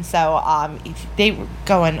friend. So they were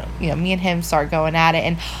going, you know, me and him start going at it,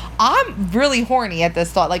 and I'm really horny at this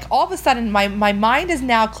thought. Like, all of a sudden my mind is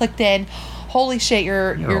now clicked in. Holy shit,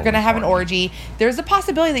 you're gonna have an orgy. There's a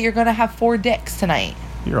possibility that you're gonna have 4 dicks tonight,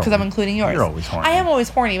 because I'm including yours. You're always horny. I am always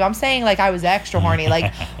horny, but I'm saying, like, I was extra horny.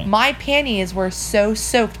 Like, my panties were so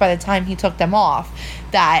soaked by the time he took them off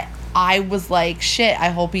that I was like, shit,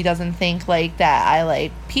 I hope he doesn't think, like, that I,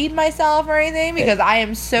 like, peed myself or anything, because I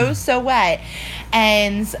am so wet.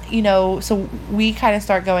 And, you know, so we kind of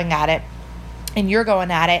start going at it, and you're going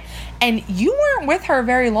at it, and you weren't with her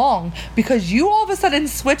very long, because you all of a sudden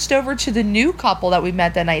switched over to the new couple that we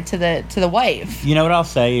met that night, to the wife. You know what I'll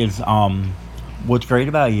say is, what's great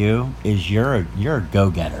about you is you're a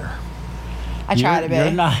go-getter. I try to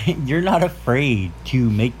be. You're not afraid to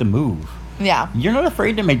make the move. Yeah. You're not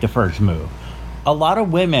afraid to make the first move. A lot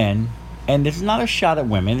of women, and this is not a shot at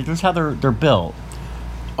women, it's just how they're built,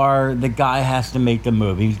 are the guy has to make the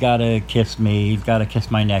move. He's got to kiss me. He's got to kiss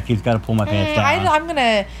my neck. He's got to pull my pants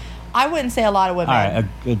down. I wouldn't say a lot of women. All right,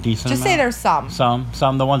 a decent Just amount. say there's some.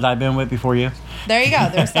 Some, the ones I've been with before you. There you go.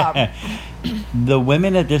 There's some. The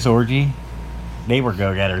women at this orgy, they were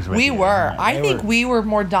go-getters with you. We were. I think we were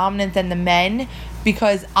more dominant than the men,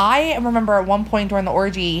 because I remember at one point during the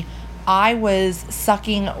orgy, I was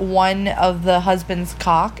sucking one of the husband's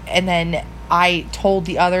cock, and then I told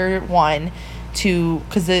the other one to,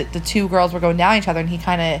 because the 2 girls were going down each other, and he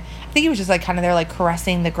kind of, I think he was just like kind of there, like,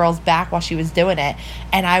 caressing the girl's back while she was doing it,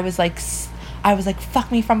 and I was like,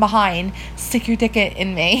 fuck me from behind, stick your dick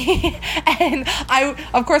in me. And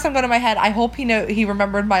of course I'm going to my head, I hope he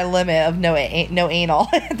remembered my limit of no anal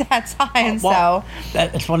at that time. Well,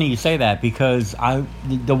 it's funny you say that, because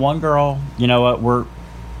the one girl, you know what,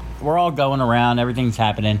 we're all going around, everything's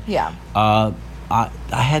happening. Yeah. I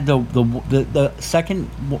had the second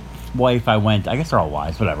wife I went, I guess they're all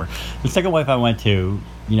wives, whatever. The second wife I went to,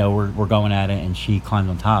 you know, we're going at it, and she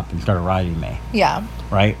climbed on top and started riding me. Yeah.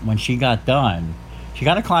 Right? When she got done, she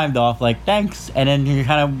kind of climbed off like, thanks, and then she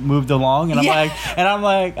kind of moved along, and I'm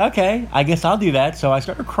like, okay, I guess I'll do that. So I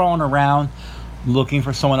started crawling around looking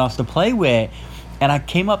for someone else to play with, and I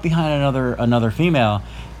came up behind another female.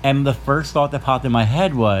 And the first thought that popped in my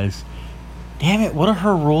head was, damn it, what are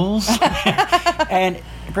her rules? And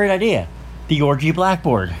great idea. The orgy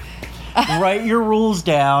blackboard. Write your rules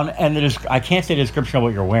down, and I can't say the description of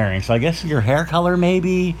what you're wearing, so I guess your hair color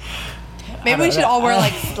maybe. Maybe we should all wear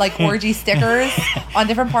like orgy stickers on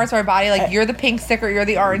different parts of our body. Like, you're the pink sticker, you're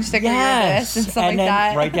the orange sticker, you're this, and stuff like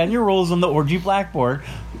that. Write down your rules on the orgy blackboard.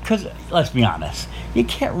 Because, let's be honest, you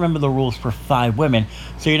can't remember the rules for 5 women.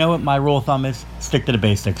 So you know what my rule of thumb is? Stick to the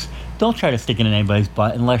basics. Don't try to stick it in anybody's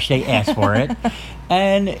butt unless they ask for it.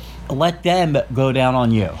 And let them go down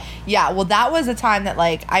on you. Yeah, well, that was a time that,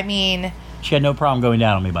 like, I mean... She had no problem going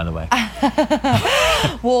down on me, by the way.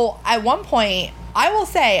 Well, at one point, I will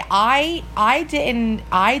say, I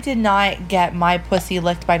did not get my pussy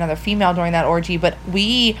licked by another female during that orgy, but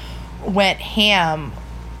we went ham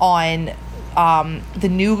on...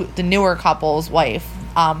 the newer couple's wife.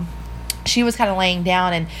 She was kind of laying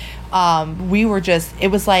down, and we were just, it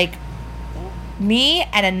was like me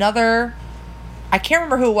and another, I can't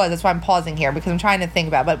remember who it was, that's why I'm pausing here, because I'm trying to think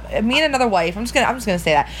about it, but me and another wife, I'm just gonna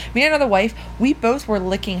say that, me and another wife, we both were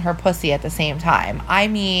licking her pussy at the same time. I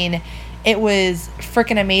mean, it was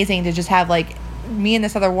freaking amazing to just have, like, me and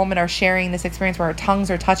this other woman are sharing this experience where our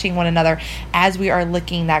tongues are touching one another as we are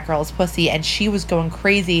licking that girl's pussy, and she was going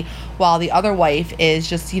crazy while the other wife is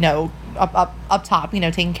just, you know, up top, you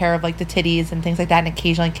know, taking care of, like, the titties and things like that, and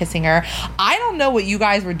occasionally kissing her. I don't know what you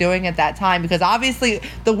guys were doing at that time, because obviously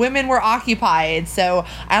the women were occupied, so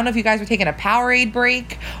I don't know if you guys were taking a Powerade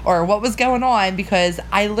break or what was going on, because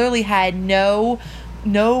I literally had no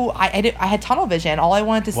I had tunnel vision. All I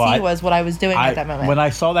wanted to see was what I was doing at that moment. When I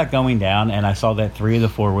saw that going down and I saw that 3 of the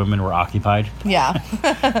 4 women were occupied. Yeah.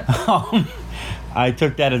 I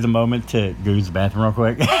took that as a moment to go use the bathroom real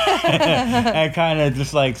quick and kind of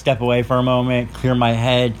just like step away for a moment, clear my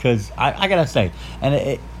head, because I gotta say,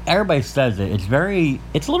 and everybody says it's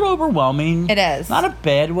a little overwhelming. It is. Not a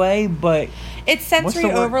bad way, but it's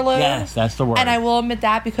sensory overload. Yes, that's the word. And I will admit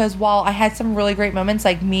that, because while I had some really great moments,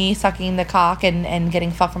 like me sucking the cock and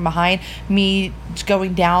getting fucked from behind, me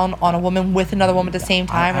going down on a woman with another woman at the same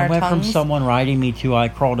time. I went from someone riding me to I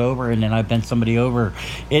crawled over and then I bent somebody over.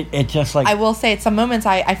 It just like... I will say at some moments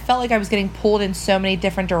I felt like I was getting pulled in so many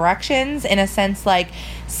different directions, in a sense like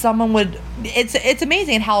someone would... It's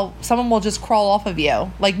amazing how someone will just crawl off of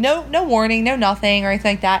you. Like no warning, no nothing or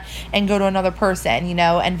anything like that, and go to another person,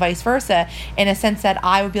 and vice versa. In a sense that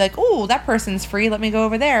I would be like, oh, that person's free, let me go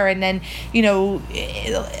over there. And then,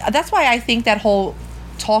 that's why I think that whole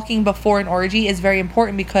talking before an orgy is very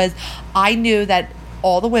important, because I knew that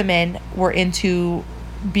all the women were into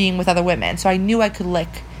being with other women. So I knew I could lick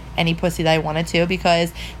any pussy that I wanted to,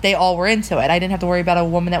 because they all were into it. I didn't have to worry about a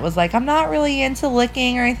woman that was like, I'm not really into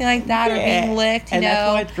licking or anything like that, or being licked, and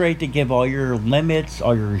that's why it's great to give all your limits,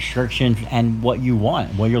 all your restrictions, and what you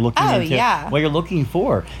want, what you're looking what you're looking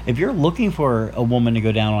for. If you're looking for a woman to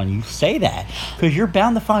go down on, you say that, because you're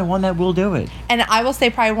bound to find one that will do it. And I will say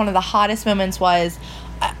probably one of the hottest moments was,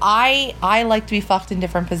 I like to be fucked in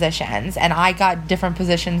different positions, and I got different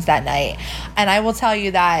positions that night. And I will tell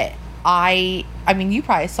you that I mean, you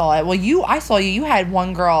probably saw it. Well, I saw you. You had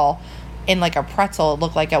one girl in like a pretzel, it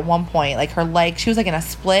looked like at one point. Like her leg, she was like in a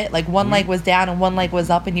split. Like one leg was down and one leg was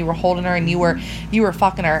up, and you were holding her and you were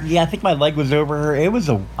fucking her. Yeah, I think my leg was over her. It was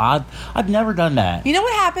odd. I've never done that. You know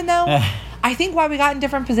what happened though? I think why we got in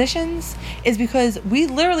different positions is because we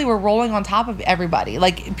literally were rolling on top of everybody.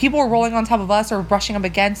 Like, people were rolling on top of us or brushing up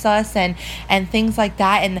against us and things like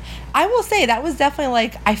that. And I will say that was definitely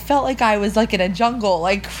like, I felt like I was like in a jungle,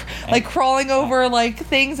 like crawling over like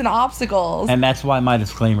things and obstacles. And that's why my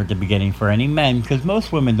disclaimer at the beginning for any men, because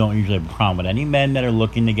most women don't usually have a problem with any men that are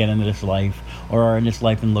looking to get into this life or are in this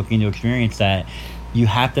life and looking to experience that. You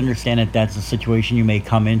have to understand that that's a situation you may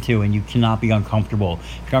come into, and you cannot be uncomfortable.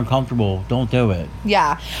 If you're uncomfortable, don't do it.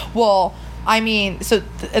 Yeah. Well, I mean, so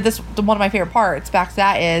one of my favorite parts back to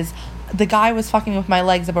that is the guy was fucking with my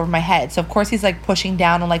legs up over my head. So of course he's like pushing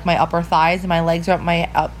down on like my upper thighs, and my legs are up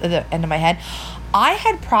at the end of my head. I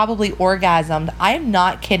had probably orgasmed, I am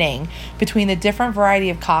not kidding, between the different variety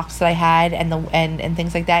of cocks that I had and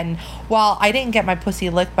things like that. And while I didn't get my pussy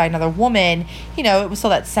licked by another woman, it was still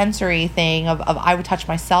that sensory thing of I would touch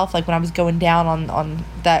myself, like when I was going down on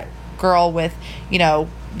that girl with, the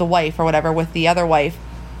wife or whatever, with the other wife.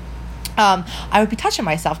 I would be touching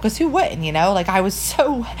myself, because who wouldn't, like I was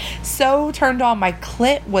so turned on. My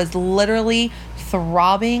clit was literally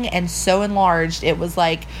throbbing and so enlarged. It was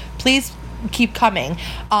like, please keep coming.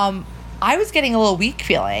 I was getting a little weak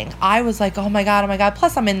feeling. I was like, oh my god.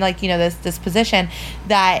 Plus I'm in like, this position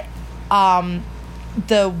that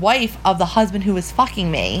the wife of the husband who was fucking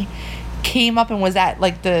me came up and was at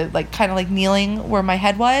like the kind of like kneeling where my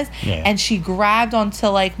head was, and she grabbed onto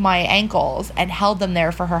like my ankles and held them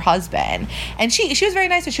there for her husband. And she was very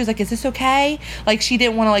nice, but she was like, is this okay? Like, she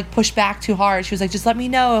didn't want to like push back too hard. She was like, just let me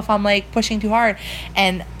know if I'm like pushing too hard.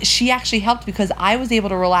 And she actually helped, because I was able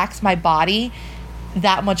to relax my body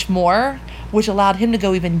that much more, which allowed him to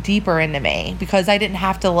go even deeper into me, because I didn't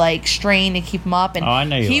have to like strain to keep him up. And I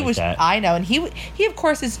know you he like was that. I know, and he of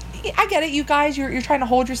course is. I get it, you guys. You're trying to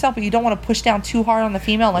hold yourself, but you don't want to push down too hard on the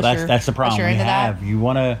female unless that's the problem you're into that. You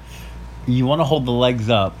want to hold the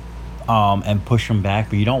legs up, and push them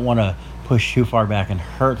back, but you don't want to push too far back and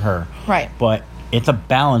hurt her. Right. But it's a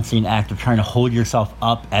balancing act of trying to hold yourself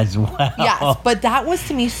up as well. Yes, but that was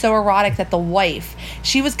to me so erotic that the wife,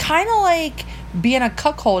 she was kind of like being a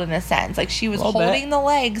cuckold in a sense. Like, she was holding the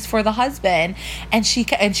legs for the husband, and she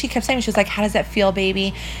kept saying, she was like, how does that feel,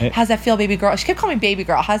 baby? How's that feel, baby girl? She kept calling me baby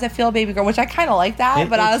girl. How's that feel, baby girl? Which I kind of like that,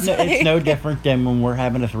 but I was like... It's no different than when we're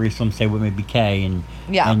having a threesome, say with maybe Kay, and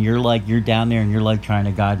you're down there and you're like trying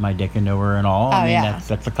to guide my dick into her and all. I mean,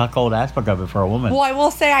 that's the cuckold aspect of it for a woman. Well, I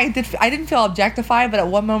will say I didn't feel objectified, but at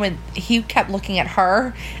one moment he kept looking at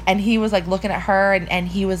her, and he was like looking at her, and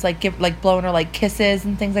he was like blowing her like kisses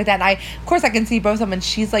and things like that. And of course I can see both of them, and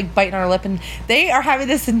she's like biting on her lip, and they are having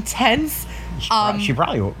this intense she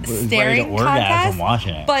probably was ready to orgasm contest,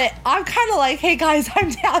 watching it. But I'm kind of like, hey guys,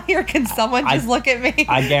 I'm down here. Can someone just look at me?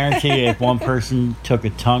 I guarantee you, if one person took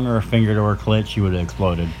a tongue or a finger to her clit, she would have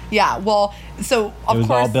exploded. Yeah, well, so of course it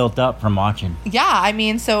was all built up from watching. Yeah, I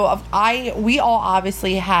mean, so we all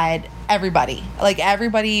obviously had everybody. Like,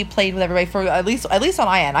 everybody played with everybody for at least on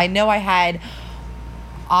my end. I know I had,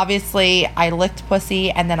 obviously, I licked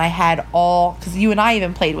pussy, and then I had all, because you and I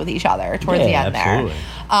even played with each other towards the end absolutely.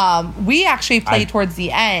 there. We actually played towards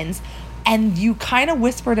the end, and you kind of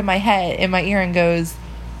whispered in my ear and goes,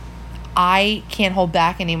 I can't hold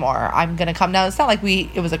back anymore. I'm going to come. Now, it's not like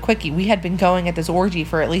it was a quickie. We had been going at this orgy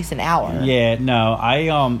for at least an hour. Yeah, no,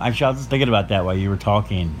 actually, I was just thinking about that while you were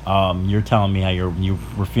talking. You're telling me how you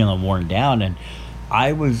were feeling worn down, and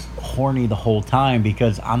I was horny the whole time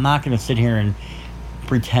because I'm not going to sit here and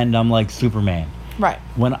pretend I'm like Superman. Right.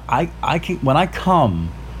 When I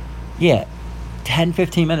come, 10,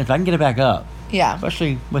 15 minutes, I can get it back up. Yeah.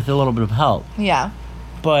 Especially with a little bit of help. Yeah.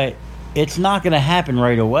 But it's not going to happen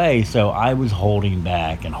right away, so I was holding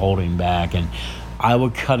back, and I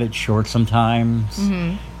would cut it short sometimes,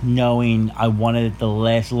 knowing I wanted it to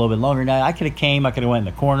last a little bit longer. Now, I could have went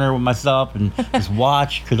in the corner with myself and just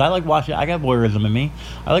watch, because I like watching. I got voyeurism in me.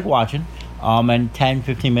 I like watching. And 10,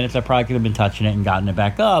 15 minutes, I probably could have been touching it and gotten it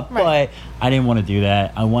back up, right. But I didn't want to do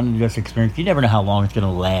that. I wanted to just experience. You never know how long it's going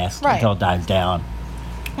to last until it dies down.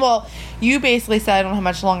 Well, you basically said, I don't know how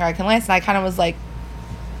much longer I can last, and I kind of was like,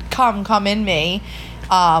 come in me.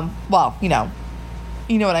 Well, you know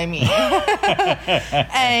what I mean.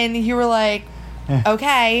 And you were like,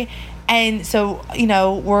 okay. And so,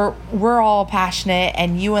 we're all passionate,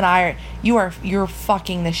 and you and I you're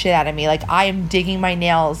fucking the shit out of me. Like, I am digging my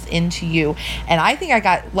nails into you. And I think I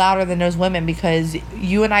got louder than those women because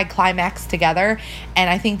you and I climaxed together. And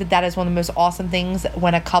I think that is one of the most awesome things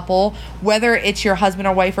when a couple, whether it's your husband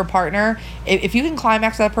or wife or partner, if you can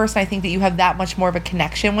climax with that person, I think that you have that much more of a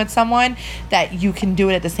connection with someone that you can do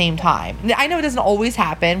it at the same time. I know it doesn't always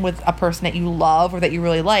happen with a person that you love or that you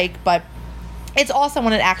really like, but it's awesome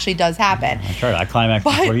when it actually does happen. That's right. I climaxed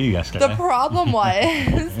before you yesterday. The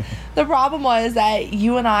problem was that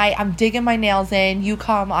you and I'm digging my nails in, you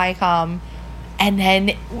come, I come, and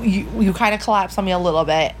then you kind of collapse on me a little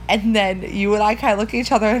bit, and then you and I kind of look at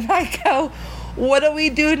each other, and I go, what do we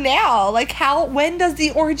do now? Like, when does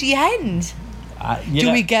the orgy end?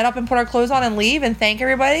 Do we get up and put our clothes on and leave and thank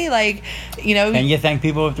everybody? Like, Can you thank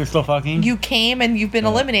people if they're still fucking? You came and you've been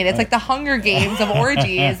eliminated. It's like the Hunger Games of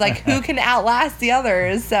orgies. Like, who can outlast the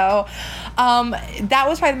others? So, that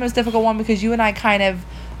was probably the most difficult one because you and I kind of,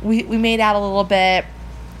 we made out a little bit.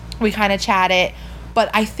 We kind of chatted. But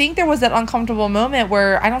I think there was that uncomfortable moment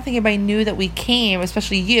where I don't think anybody knew that we came,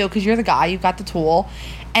 especially you, because you're the guy, you've got the tool.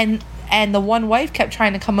 And the one wife kept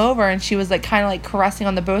trying to come over, and she was like kind of like caressing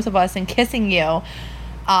on the both of us and kissing you,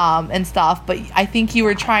 and stuff. But I think you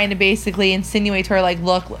were trying to basically insinuate to her, like,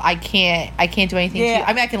 look, I can't do anything to you.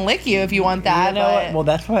 I mean, I can lick you if you want that. Well,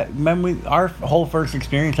 that's what. Remember, our whole first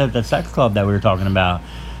experience at the sex club that we were talking about.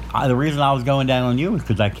 The reason I was going down on you was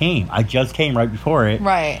because I just came right before it.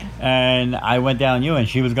 Right. And I went down on you, and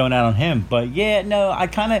she was going down on him. But I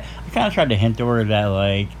kind of tried to hint to her that,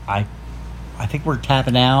 like, I think we're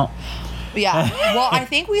tapping out. Yeah. Well, I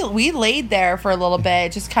think we laid there for a little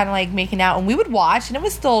bit, just kind of like making out, and we would watch, and it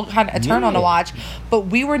was still kind of a turn on to watch, but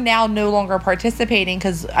we were now no longer participating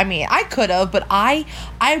because, I mean, I could have, but I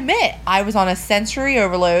admit, I was on a sensory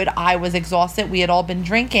overload. I was exhausted. We had all been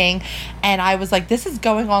drinking, and I was like, this is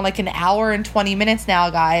going on like an hour and 20 minutes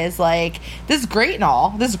now, guys. Like, this is great and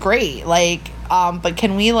all. This is great. Like, but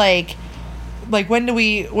can we, like, when do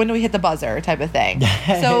we hit the buzzer type of thing?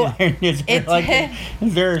 So is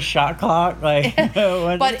there a shot clock? Like,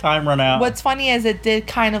 when does time run out? What's funny is it did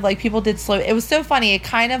kind of like people did slow. It was so funny. It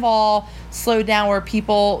kind of all slowed down where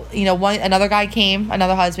people, another guy came,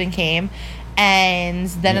 another husband came, and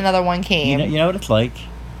then another one came. You know what it's like?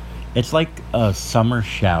 It's like a summer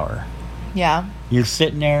shower. Yeah. You're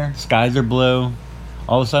sitting there, skies are blue.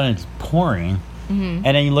 All of a sudden, it's pouring. Mm-hmm.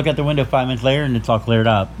 And then you look out the window 5 minutes later and it's all cleared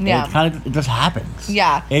up. Yeah. It just happens.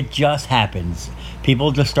 Yeah. It just happens.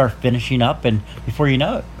 People just start finishing up, and before you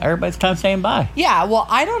know it, everybody's kind of saying bye. Yeah, well,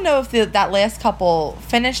 I don't know if that last couple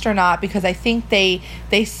finished or not, because I think they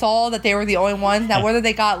saw that they were the only ones. Now, whether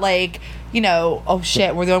they got like, oh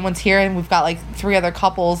shit, we're the only ones here, and we've got like 3 other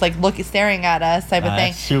couples like staring at us type of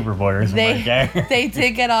thing. Super voyeurism right there. They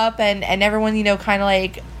did get up, and everyone, kind of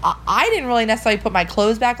like, I didn't really necessarily put my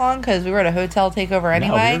clothes back on because we were at a hotel takeover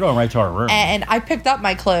anyway. No, we were going right to our room. And I picked up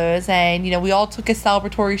my clothes, and we all took a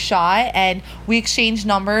celebratory shot, and we exchanged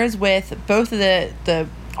numbers with both of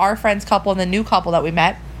our friends couple and the new couple that we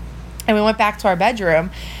met, and we went back to our bedroom.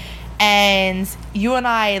 And you and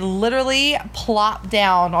I literally plopped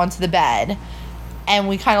down onto the bed, and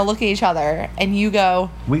we kind of look at each other, and you go...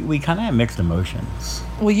 We kind of had mixed emotions.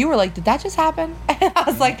 Well, you were like, did that just happen? And I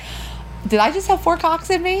was like, did I just have 4 cocks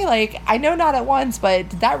in me? Like, I know not at once, but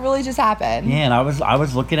did that really just happen? Yeah, and I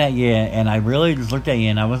was looking at you, and I really just looked at you,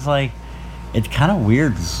 and I was like, it's kind of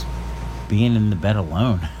weird just being in the bed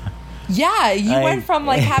alone. Yeah, you went from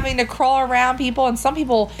like having to crawl around people, and some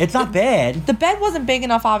people. It's not bad. The bed wasn't big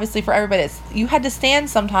enough, obviously, for everybody. You had to stand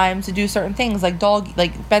sometimes to do certain things, like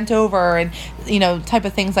bent over, and type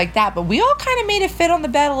of things like that. But we all kind of made it fit on the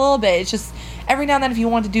bed a little bit. It's just every now and then, if you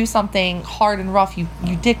wanted to do something hard and rough, you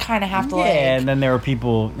did kind of have to. Yeah, and then there were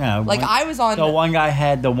people, like I was on. So one guy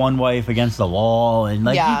had the one wife against the wall, and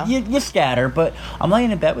like you scatter. But I'm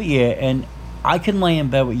laying in bed with you, and I can lay in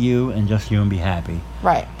bed with you and just you and be happy.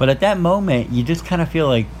 Right. But at that moment, you just kind of feel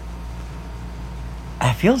like,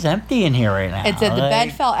 it feels empty in here right now. The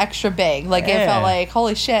bed felt extra big. Like, it felt like,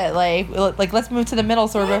 holy shit, like let's move to the middle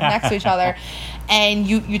so we're both next to each other. And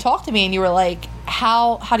you talked to me and you were like,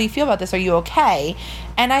 how do you feel about this? Are you okay?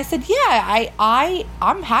 And I said, yeah,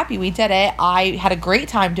 I'm happy we did it. I had a great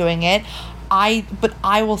time doing it. But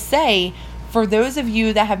I will say, for those of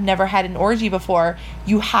you that have never had an orgy before,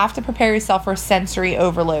 you have to prepare yourself for sensory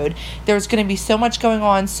overload. There's going to be so much going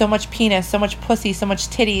on, so much penis, so much pussy, so much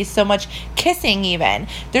titties, so much kissing even.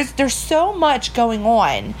 There's so much going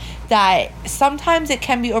on that sometimes it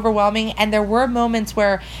can be overwhelming. And there were moments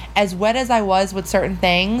where, as wet as I was with certain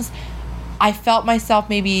things, I felt myself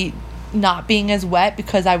maybe not being as wet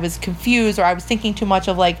because I was confused, or I was thinking too much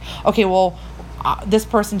of like, okay, well, this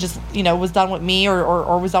person just, was done with me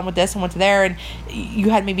or was done with this and went to there. And you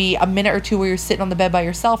had maybe a minute or two where you're sitting on the bed by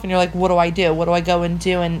yourself and you're like, what do I do? What do I go and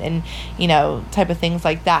do? And type of things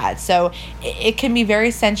like that. So it can be very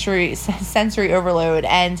sensory overload.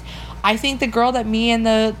 And I think the girl that me and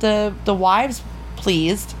the wives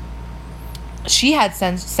pleased, she had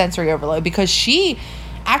sensory overload because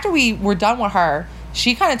after we were done with her,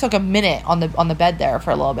 she kind of took a minute on the bed there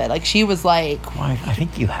for a little bit. Like, she was like... Well, I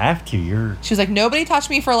think you have to. She was like, nobody touched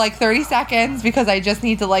me for like 30 seconds because I just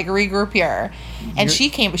need to like regroup here. And she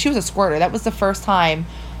was a squirter. That was the first time...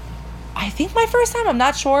 I think my first time, I'm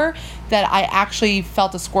not sure, that I actually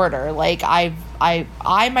felt a squirter. Like,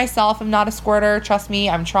 I myself am not a squirter. Trust me,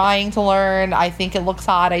 I'm trying to learn. I think it looks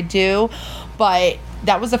hot. I do. But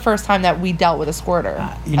that was the first time that we dealt with a squirter.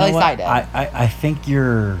 At least I did. I think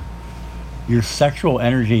your sexual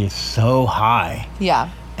energy is so high. Yeah.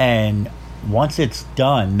 And once it's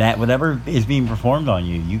done, that whatever is being performed on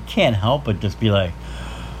you, you can't help but just be like,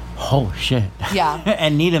 oh shit. Yeah.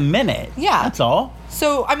 And need a minute. Yeah. That's all.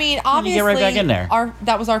 So, I mean, obviously, you get right back in there.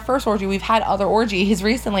 That was our first orgy. We've had other orgies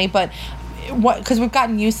recently, but because we've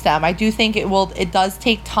gotten used to them, I do think it does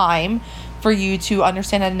take time for you to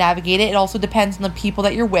understand how to navigate it. It also depends on the people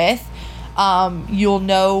that you're with.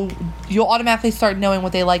 You'll automatically start knowing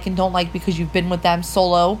what they like and don't like because you've been with them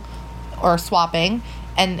solo or swapping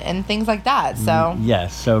and things like that. So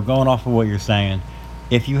yes. So going off of what you're saying,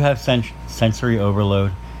 if you have sensory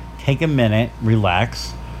overload, take a minute,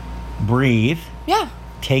 relax, breathe. Yeah.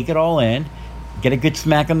 Take it all in. Get a good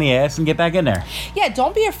smack on the ass and get back in there. Yeah,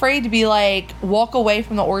 don't be afraid to be like, walk away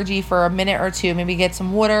from the orgy for a minute or two, maybe get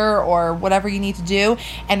some water or whatever you need to do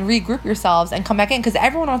and regroup yourselves and come back in. Because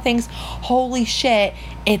everyone thinks, holy shit,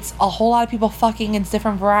 it's a whole lot of people fucking, it's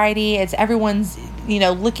different variety, it's everyone's,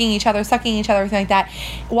 licking each other, sucking each other, everything like that.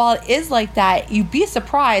 While it is like that, you'd be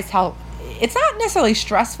surprised how it's not necessarily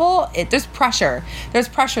stressful. There's pressure. There's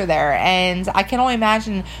pressure there. And I can only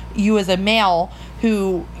imagine you as a male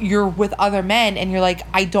who you're with other men and you're like,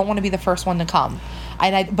 I don't want to be the first one to come.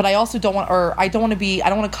 But I also don't want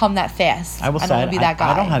to come that fast. I don't want to be that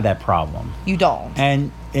guy. I don't have that problem. You don't.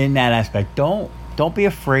 And in that aspect, don't be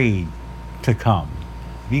afraid to come.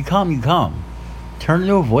 If you come, you come. Turn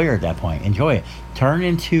into a voyeur at that point. Enjoy it. Turn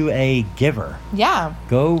into a giver. Yeah.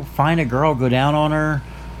 Go find a girl, go down on her,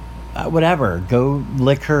 whatever. Go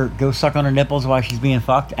lick her, go suck on her nipples while she's being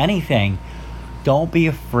fucked. Anything. Don't be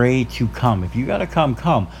afraid to come. If you gotta come.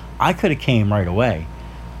 I could have came right away.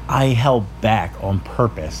 I held back on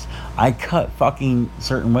purpose. I cut fucking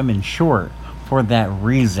certain women short for that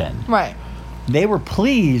reason. Right. They were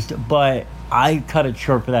pleased, but I cut it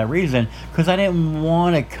short for that reason because I didn't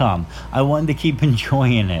want to come. I wanted to keep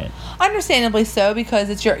enjoying it. Understandably so, because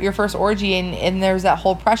it's your first orgy and there's that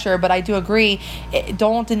whole pressure. But I do agree,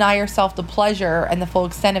 don't deny yourself the pleasure and the full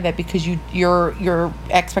extent of it because your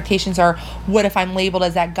expectations are, what if I'm labeled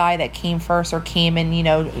as that guy that came first or came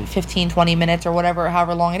in 15, 20 minutes or whatever,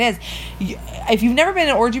 however long it is. If you've never been in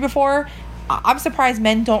an orgy before, I'm surprised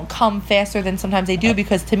men don't come faster than sometimes they do,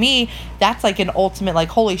 because to me, that's like an ultimate, like,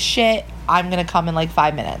 holy shit, I'm going to come in like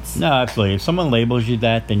 5 minutes. No, absolutely. If someone labels you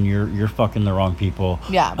that, then you're fucking the wrong people.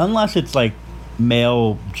 Yeah. Unless it's like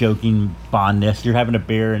male joking fondness. You're having a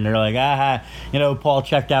beer and they're like, Paul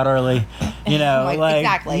checked out early.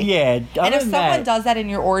 Exactly. Yeah. And if someone does that in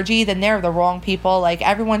your orgy, then they're the wrong people. Like,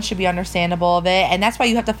 everyone should be understandable of it. And that's why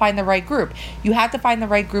you have to find the right group. You have to find the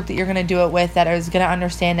right group that you're going to do it with, that is going to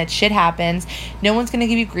understand that shit happens. No one's going to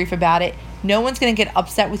give you grief about it. No one's going to get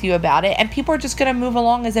upset with you about it. And people are just going to move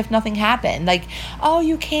along as if nothing happened. Like, oh,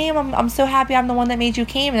 you came. I'm so happy I'm the one that made you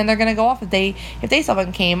came. And then they're going to go off if they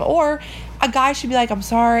someone came. Or a guy should be like, I'm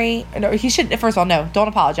sorry. No, he should, first of all, no, don't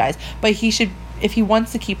apologize. But he should, if he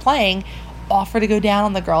wants to keep playing, offer to go down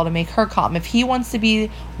on the girl to make her come. If he wants to be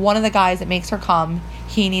one of the guys that makes her come,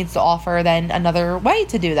 he needs to offer then another way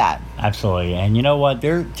to do that. Absolutely. And you know what?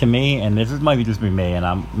 To me, and this might just be me, and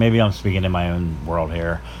I'm speaking in my own world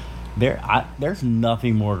here. There's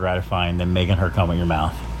nothing more gratifying than making her come with your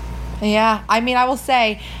mouth. Yeah, I mean, I will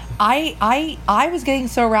say, I was getting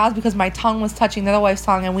so aroused because my tongue was touching the other wife's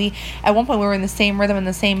tongue, and at one point we were in the same rhythm and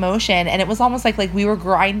the same motion, and it was almost like we were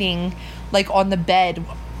grinding like on the bed,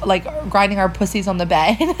 like grinding our pussies on the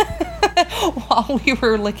bed while we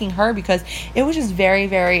were licking her, because it was just very,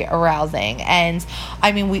 very arousing. And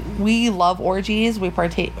I mean, we love orgies. We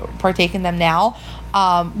partake in them now.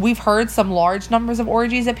 We've heard some large numbers of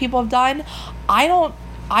orgies that people have done.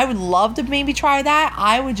 I would love to maybe try that.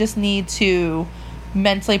 I would just need to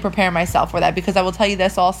mentally prepare myself for that, because I will tell you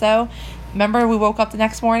this also. Remember, we woke up the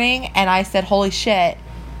next morning and I said, holy shit.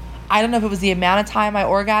 I don't know if it was the amount of time I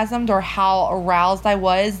orgasmed or how aroused I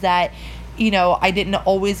was that, I didn't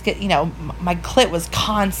always get, my clit was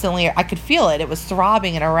constantly, I could feel it. It was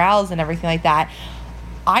throbbing and aroused and everything like that.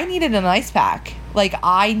 I needed an ice pack. Like,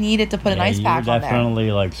 I needed to put an ice pack on there. You were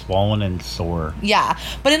definitely, like, swollen and sore. Yeah,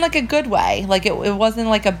 but in, like, a good way. Like, it wasn't,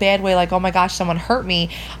 like, a bad way, like, oh, my gosh, someone hurt me.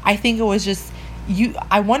 I think it was just,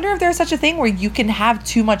 I wonder if there's such a thing where you can have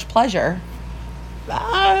too much pleasure.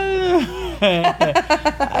 Yeah,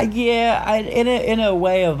 in a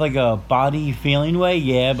way of like a body feeling way,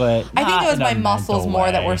 yeah, but I think it was my muscles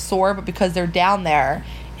more that were sore, but because they're down there,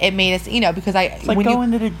 it made us, because it's like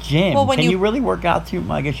going to the gym. Well, can you really work out too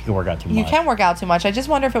much? I guess you can work out too much. You can work out too much. I just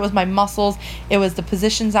wonder if it was my muscles, it was the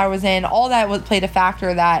positions I was in, all that played a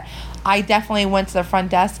factor that I definitely went to the front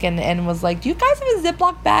desk and was like, do you guys have a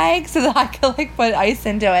Ziploc bag so that I could like put ice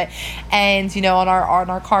into it? And, on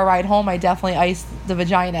our car ride home, I definitely iced the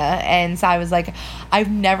vagina. And so I was like, I've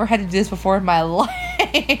never had to do this before in my life.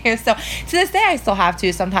 So to this day, I still have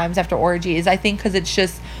to sometimes after orgies. I think because it's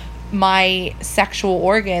just my sexual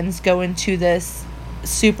organs go into this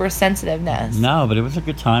super sensitiveness. No, but it was a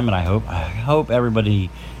good time, and I hope everybody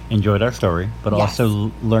enjoyed our story, but yes.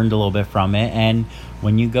 also learned a little bit from it. And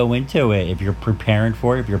when you go into it, if you're preparing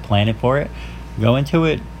for it, if you're planning for it, go into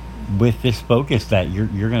it with this focus that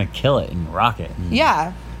you're gonna kill it and rock it. And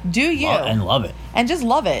yeah, do you and love it, and just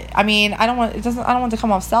love it. I mean, I don't want to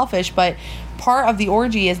come off selfish, but part of the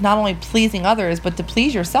orgy is not only pleasing others, but to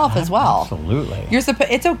please yourself as well. Absolutely,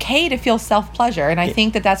 it's okay to feel self pleasure, and I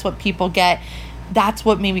think that's what people get. That's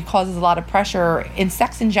what maybe causes a lot of pressure in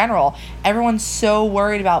sex in general. Everyone's so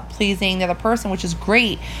worried about pleasing the other person, which is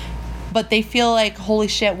great. But they feel like, holy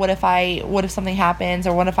shit, what if something happens,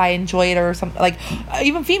 or what if I enjoy it, or something, like,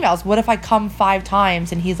 even females, what if I come 5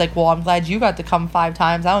 times? And he's like, well, I'm glad you got to come 5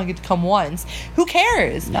 times. I don't get to come once. Who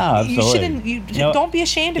cares? No, absolutely. You shouldn't, don't be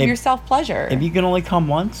ashamed of your self-pleasure. If you can only come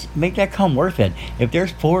once, make that come worth it. If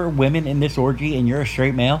there's 4 women in this orgy and you're a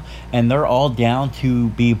straight male and they're all down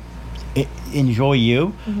to enjoy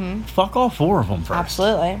you, fuck all 4 of them first.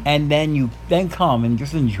 Absolutely. And then come and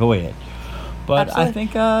just enjoy it. But absolutely. I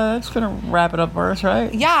think that's going to wrap it up for us,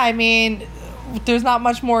 right? Yeah, I mean, there's not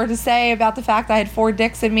much more to say about the fact that I had 4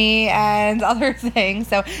 dicks in me and other things.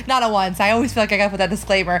 So, not at once. I always feel like I got to put that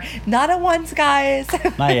disclaimer. Not at once, guys.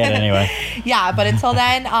 Not yet, anyway. Yeah, but until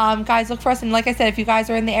then, guys, look for us. And like I said, if you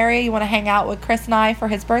guys are in the area, you want to hang out with Chris and I for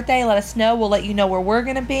his birthday, let us know. We'll let you know where we're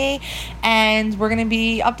going to be. And we're going to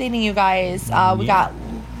be updating you guys. We got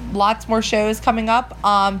lots more shows coming up,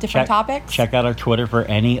 different topics. Check out our Twitter for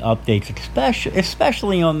any updates,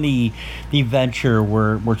 especially on the venture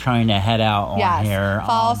we're trying to head out on here.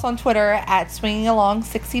 Follow us on Twitter at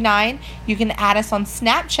swingingalong69. You can add us on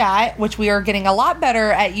Snapchat, which we are getting a lot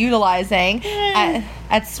better at utilizing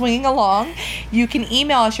at Swinging Along. You can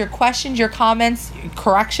email us your questions, your comments,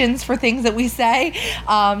 corrections for things that we say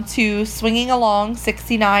to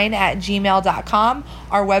swingingalong69@gmail.com.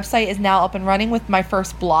 Our website is now up and running with my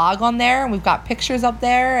first blog on there. We've got pictures up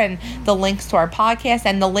there and the links to our podcast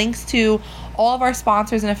and the links to all of our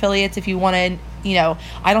sponsors and affiliates. If you want to,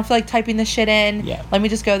 I don't feel like typing this shit in. Yeah. Let me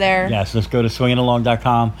just go there. Yeah, so just go to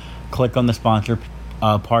swingingalong.com, click on the sponsor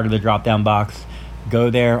part of the drop-down box, Go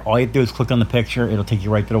there. All you have to do is click on the picture. It'll take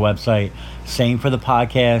you right to the website. Same for the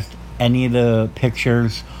podcast. Any of the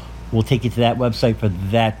pictures will take you to that website for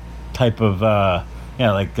that type of,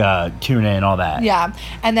 tune in, all that. Yeah.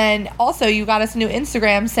 And then also you got us a new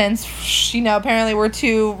Instagram since, apparently we're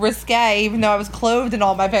too risque, even though I was clothed in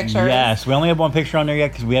all my pictures. Yes. We only have one picture on there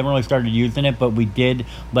yet because we haven't really started using it, but we did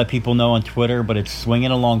let people know on Twitter, but it's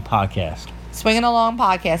Swinging Along Podcast. Swinging Along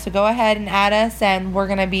Podcast. So go ahead and add us, and we're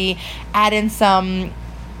going to be adding some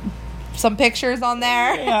pictures on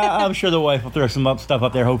there. Yeah, I'm sure the wife will throw some stuff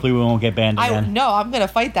up there. Hopefully we won't get banned again. I'm going to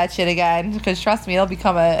fight that shit again, because trust me, it'll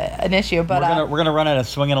become an issue. But we're gonna run out of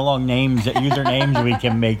Swinging Along names, usernames we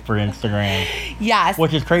can make for Instagram. Yes.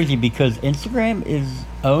 Which is crazy because Instagram is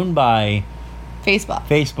owned by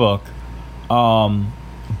Facebook.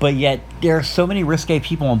 But yet there are so many risque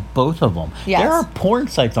people on both of them. Yes. There are porn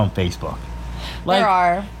sites on Facebook. There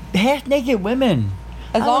are. Half naked women.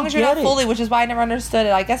 As long as you're not fully, which is why I never understood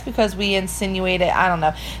it. I guess because we insinuated, I don't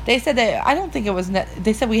know. They said that, I don't think it was,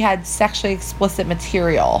 they said we had sexually explicit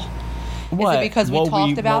material. What? Is it because we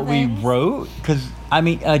talked about things? We wrote? Because,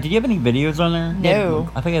 did you have any videos on there? No.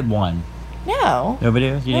 I think I had one. No. No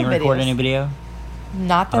videos? You didn't record any video?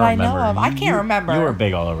 Not that I know of. I can't remember. You were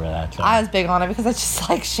big all over that. So. I was big on it because I just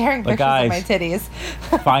like sharing pictures of my titties.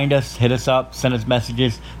 Find us, hit us up, send us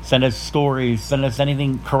messages, send us stories, send us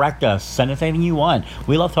anything, correct us, send us anything you want.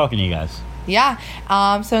 We love talking to you guys. Yeah.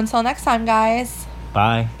 So until next time, guys.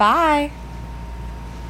 Bye. Bye.